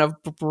season of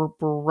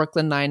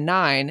Brooklyn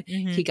Nine-Nine,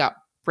 he got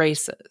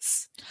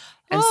braces.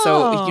 And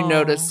so you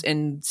notice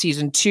in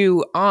season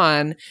 2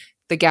 on,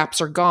 the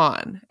gaps are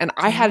gone. And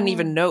I hadn't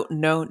even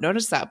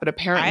noticed that, but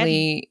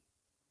apparently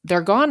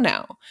they're gone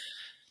now.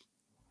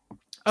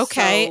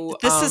 Okay, so,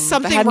 this is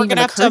something we're going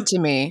to have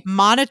to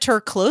monitor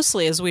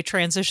closely as we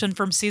transition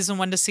from season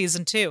 1 to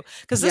season 2.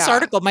 Because this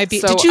article might be...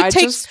 So did you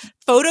take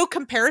photo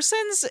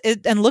comparisons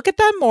and look at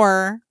them,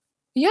 or...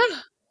 Yeah.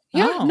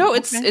 Oh, no,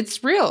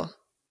 it's real.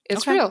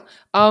 It's real.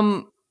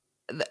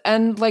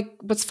 And like,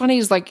 what's funny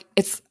is like,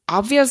 it's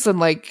obvious and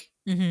like,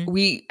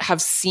 we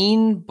have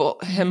seen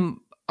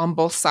him on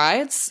both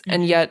sides,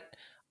 and yet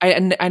I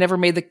never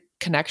made the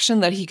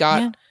connection that he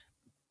got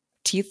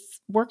teeth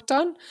work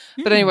done.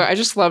 But anyway, I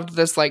just loved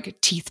this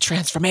like teeth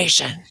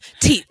transformation.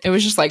 Teeth. It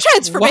was just like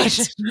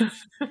transformation.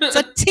 It's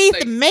a teeth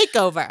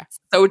makeover.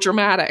 So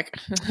dramatic.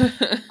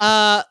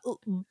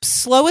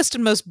 Slowest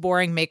and most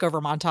boring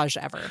makeover montage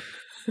ever.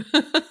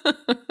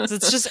 So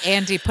it's just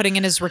Andy putting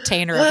in his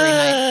retainer every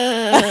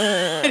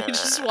night. And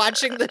just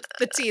watching the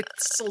teeth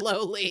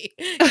slowly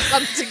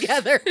come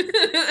together.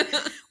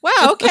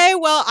 Wow, okay.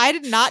 Well, I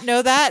did not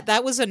know that.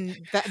 That was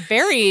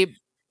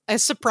a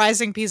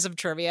surprising piece of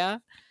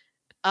trivia.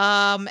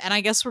 And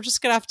I guess we're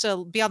just gonna have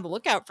to be on the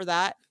lookout for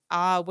that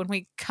when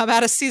we come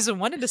out of season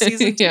 1 into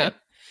season 2.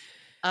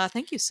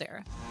 Thank you,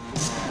 Sarah.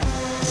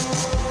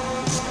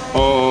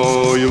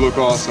 Oh, you look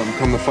awesome.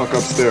 Come the fuck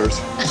upstairs.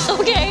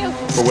 Okay.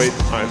 But wait,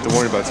 I have to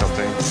warn you about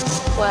something.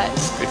 What?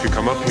 If you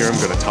come up here, I'm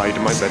gonna tie you to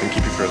my bed and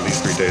keep you for at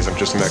least 3 days. I'm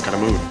just in that kind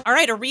of mood. All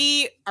right, are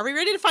we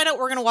ready to find out what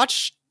we're gonna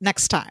watch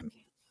next time?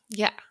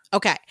 Yeah.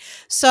 Okay.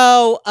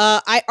 So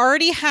I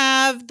already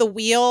have the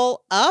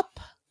wheel up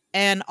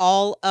and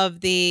all of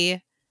the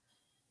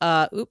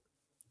let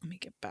me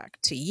get back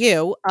to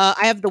you.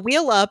 I have the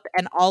wheel up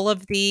and all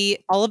of the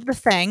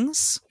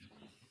things.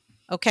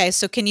 Okay,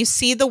 so can you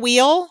see the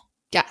wheel?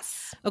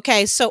 Yes.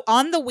 Okay, so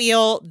on the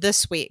wheel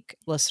this week,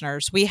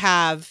 listeners, we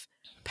have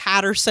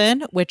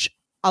Patterson, which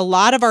a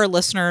lot of our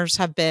listeners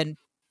have been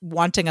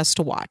wanting us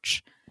to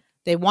watch.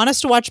 They want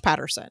us to watch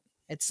Patterson.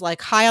 It's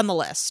like high on the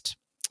list.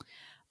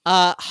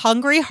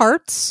 Hungry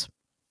Hearts,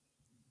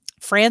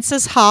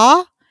 Frances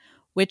Ha,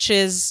 which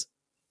is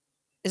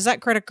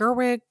that Greta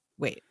Gerwig?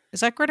 Wait,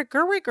 is that Greta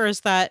Gerwig or is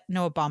that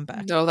Noah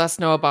Baumbach? No, that's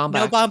Noah Baumbach.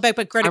 Noah Baumbach,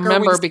 but Greta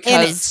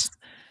Gerwig's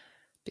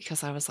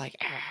because I was like,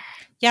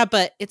 yeah,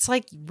 but it's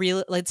like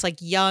real. It's like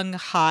young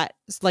hot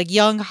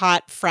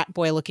frat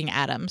boy looking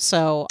Adam.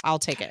 So I'll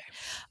take it.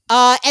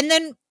 And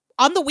then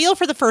on the wheel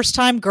for the first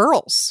time,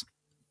 Girls.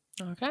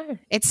 Okay,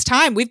 it's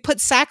time. We've put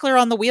Sackler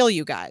on the wheel,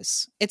 you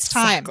guys. It's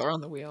time. Sackler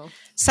on the wheel.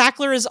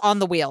 Sackler is on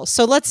the wheel.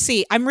 So let's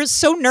see. I'm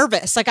so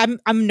nervous. Like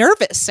I'm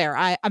nervous,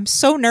 Sarah. I'm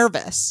so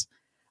nervous.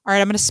 All right,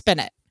 I'm going to spin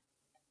it.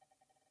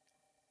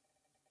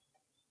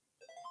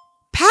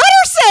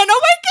 Patterson!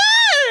 Oh my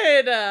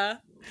god!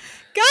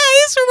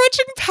 Guys, we're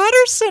watching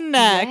Patterson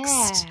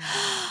next.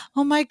 Yeah.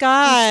 Oh my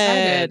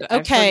god.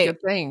 Okay.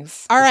 Good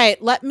things. All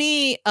right, let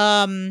me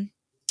hang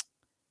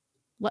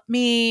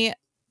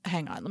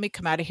on. Let me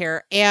come out of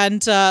here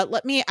and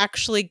let me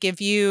actually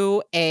give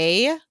you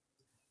a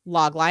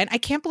log line. I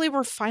can't believe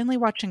we're finally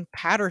watching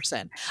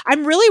Patterson.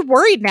 I'm really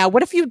worried now.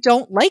 What if you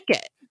don't like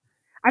it?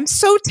 I'm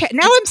so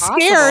now I'm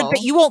scared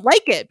that you won't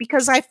like it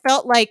because I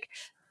felt like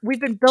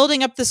we've been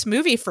building up this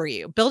movie for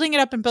you, building it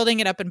up and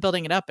building it up and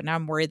building it up, and now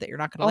I'm worried that you're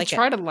not going to like it.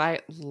 I'll try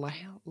to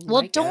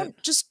well, don't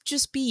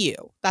just be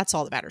you. That's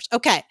all that matters.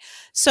 Okay,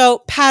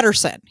 so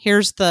Patterson.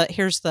 Here's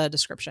the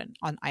description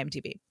on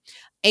IMDb.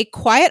 a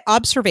quiet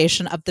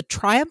observation of the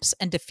triumphs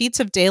and defeats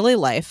of daily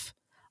life,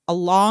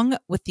 along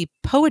with the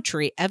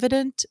poetry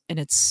evident in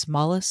its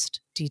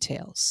smallest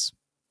details.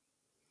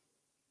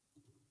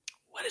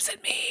 What does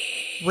it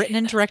mean? Written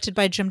and directed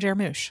by Jim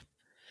Jarmusch.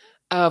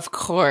 Of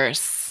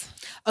course.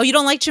 Oh, you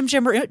don't like Jim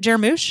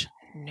Jarmusch?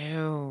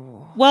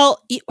 No.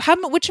 Well,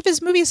 which of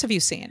his movies have you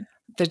seen?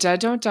 The Dead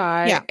Don't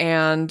Die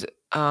and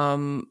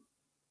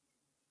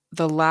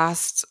The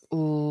Last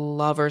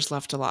Lovers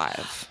Left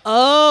Alive.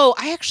 Oh,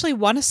 I actually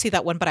want to see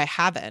that one, but I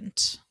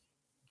haven't.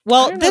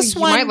 Well, this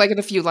one, you might like it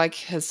if you like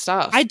his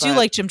stuff. I do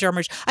like Jim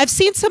Jarmusch. I've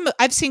seen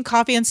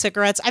Coffee and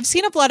Cigarettes. I've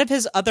seen a lot of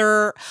his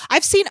other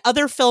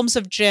films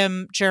of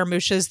Jim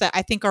Jarmusch's that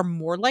I think are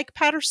more like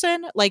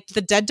Patterson. Like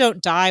The Dead Don't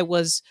Die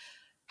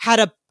had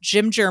a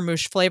Jim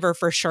Jarmusch flavor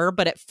for sure,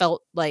 but it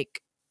felt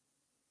like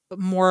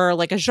more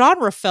like a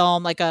genre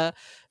film, like a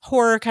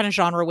horror kind of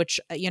genre, which,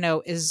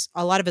 is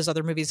a lot of his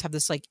other movies have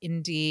this like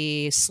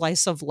indie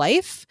slice of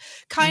life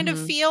kind of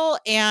feel.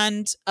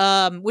 And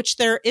which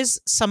there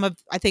is some of,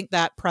 I think,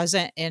 that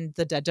present in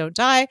The Dead Don't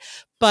Die.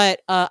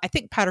 But I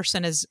think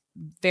Patterson is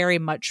very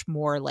much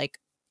more like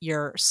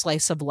your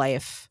slice of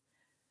life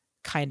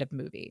kind of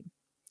movie.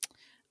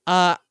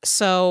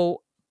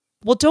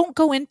 Well, don't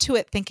go into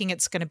it thinking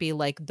it's going to be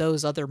like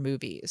those other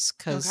movies,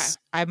 because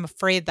I'm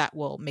afraid that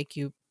will make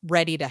you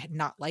ready to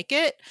not like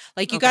it.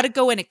 Like you got to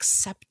go in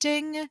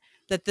accepting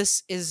that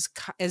this is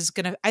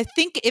going to, I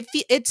think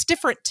it's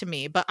different to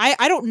me, but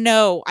I don't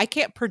know. I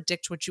can't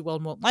predict what you will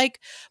and won't like,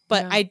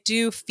 but I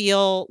do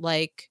feel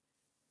like,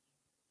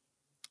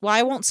 well,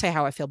 I won't say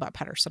how I feel about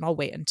Patterson. I'll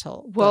wait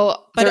until.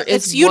 But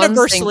it's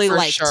universally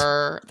liked.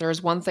 Sure.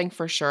 There's one thing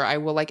for sure. I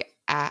will like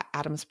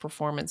Adam's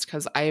performance,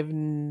 because I've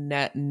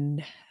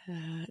never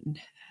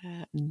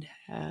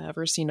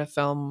seen a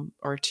film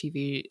or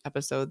TV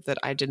episode that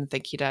I didn't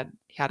think he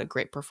had a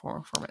great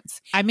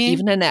performance. I mean,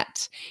 even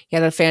Annette, he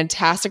had a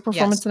fantastic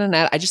performance in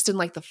Annette. I just didn't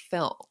like the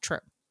film. True.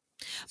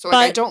 So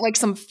I don't like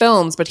some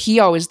films, but he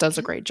always does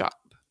a great job.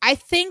 I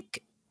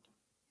think.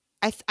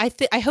 I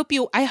hope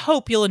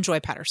you'll enjoy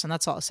Patterson.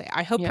 That's all I'll say.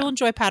 I hope you'll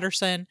enjoy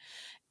Patterson,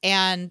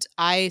 and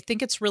I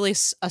think it's really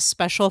a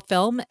special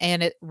film,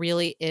 and it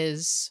really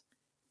is.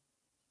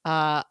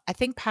 I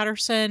think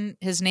Patterson,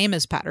 his name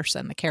is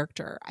Patterson, the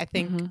character. I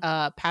think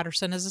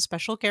Patterson is a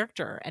special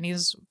character, and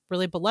he's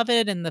really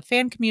beloved in the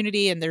fan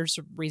community, and there's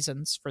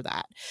reasons for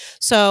that.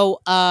 So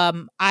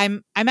I'm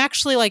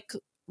actually like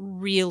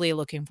really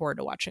looking forward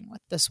to watching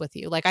this with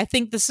you. Like I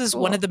think this is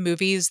one of the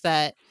movies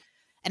that.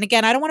 And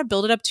again, I don't want to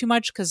build it up too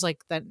much, because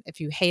like then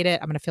if you hate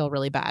it, I'm going to feel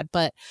really bad.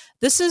 But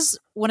this is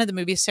one of the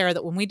movies, Sarah,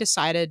 that when we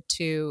decided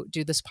to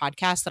do this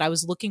podcast, that I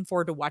was looking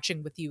forward to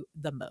watching with you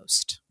the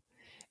most.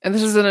 And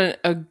this is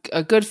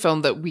a good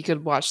film that we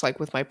could watch like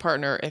with my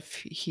partner if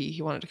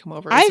he wanted to come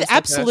over. I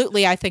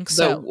think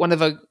so.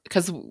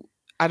 Because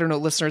I don't know,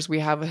 listeners,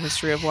 we have a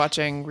history of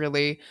watching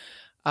really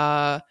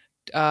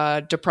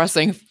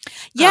depressing.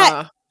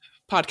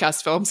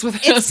 Podcast films with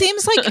him. It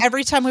seems like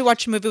every time we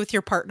watch a movie with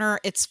your partner,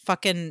 it's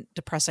fucking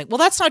depressing. Well,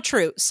 that's not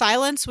true.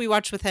 Silence, we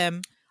watched with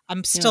him.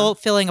 I'm still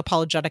feeling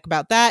apologetic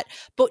about that.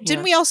 But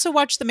didn't we also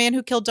watch The Man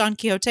Who Killed Don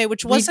Quixote,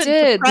 which wasn't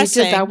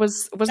depressing? We did. That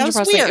wasn't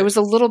depressing. Weird. It was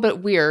a little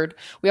bit weird.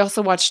 We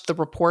also watched The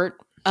Report.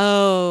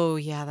 Oh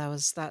yeah, that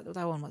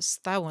one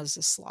was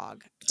a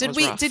slog.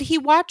 Did he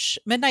watch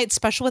Midnight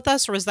Special with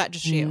us, or was that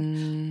just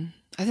you?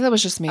 I think that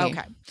was just me.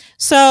 Okay.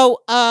 So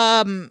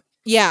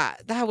yeah,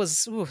 that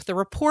was The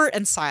Report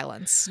and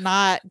Silence.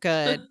 Not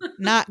good.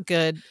 Not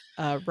good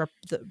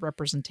the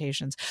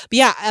representations. But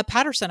yeah,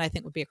 Patterson I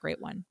think would be a great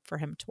one for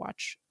him to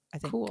watch. I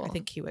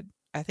think he would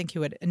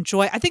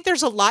enjoy. I think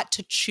there's a lot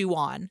to chew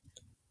on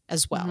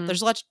as well.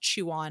 There's a lot to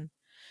chew on.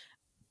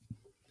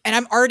 And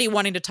I'm already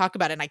wanting to talk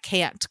about it, and I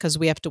can't because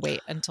we have to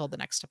wait until the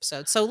next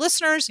episode. So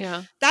listeners,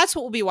 that's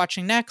what we'll be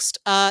watching next.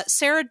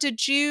 Sarah,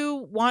 did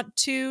you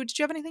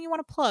have anything you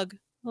want to plug?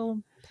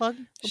 Plug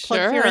for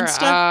your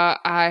Insta?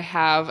 I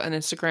have an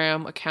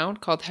Instagram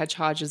account called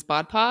Hedgehoge's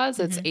Bodpos.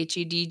 It's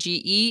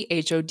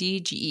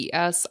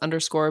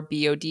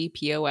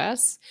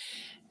HEDGEHODGES_BODPOS.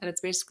 And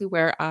it's basically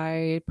where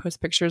I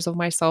post pictures of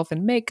myself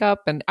in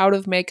makeup and out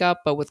of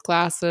makeup, but with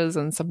glasses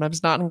and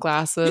sometimes not in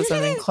glasses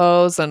and in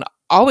clothes and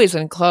always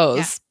in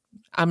clothes.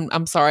 Yeah.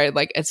 I'm sorry,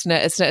 like it's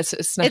never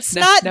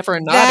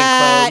not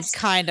that in clothes.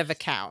 Kind of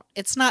account.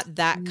 It's not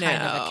that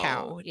kind of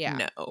account.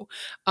 Yeah. No.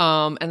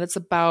 And it's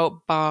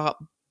about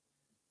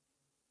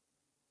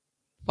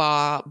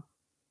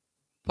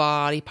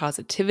body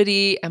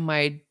positivity and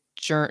my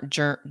journey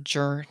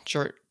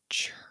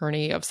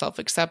of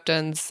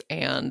self-acceptance,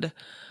 and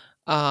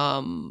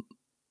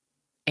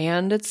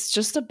it's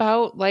just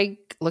about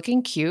like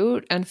looking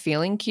cute and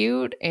feeling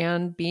cute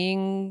and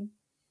being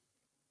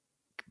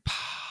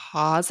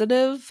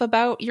positive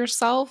about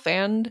yourself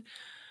and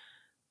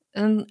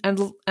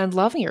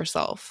loving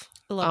yourself.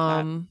 I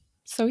love that.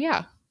 So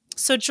yeah.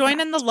 So join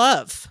in the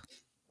love.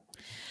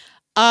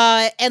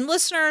 And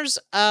listeners,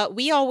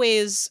 we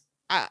always,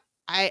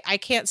 I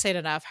can't say it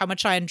enough how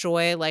much I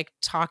enjoy like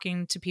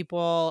talking to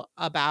people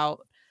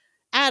about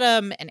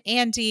Adam and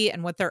Andy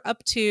and what they're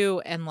up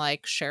to, and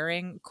like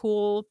sharing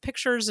cool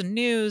pictures and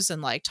news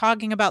and like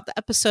talking about the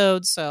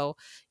episodes. So,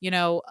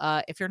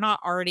 if you're not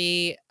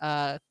already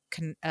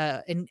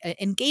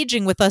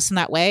engaging with us in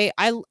that way,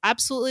 I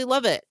absolutely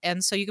love it.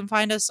 And so you can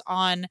find us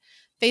on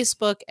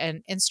Facebook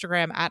and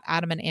Instagram at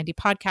Adam and Andy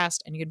Podcast,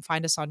 and you can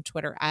find us on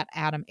Twitter at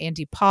Adam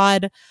Andy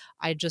Pod.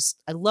 I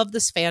love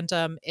this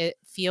fandom. It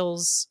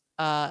feels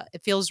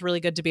really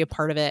good to be a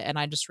part of it, and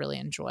I just really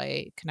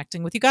enjoy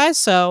connecting with you guys.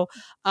 So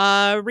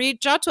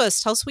reach out to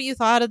us, tell us what you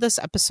thought of this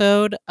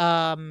episode,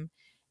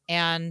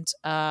 and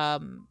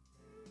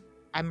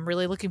I'm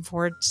really looking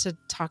forward to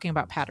talking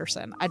about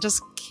Patterson. I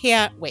just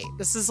can't wait.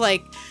 This is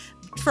like,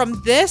 from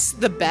this,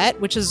 The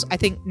Bet, which is, I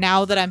think,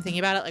 now that I'm thinking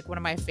about it, like one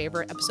of my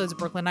favorite episodes of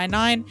Brooklyn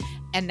Nine-Nine,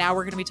 and now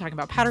we're going to be talking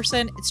about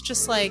Patterson. It's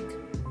just like,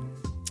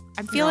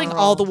 I'm feeling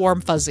all the warm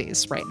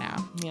fuzzies right now.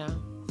 Yeah.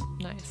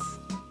 Nice.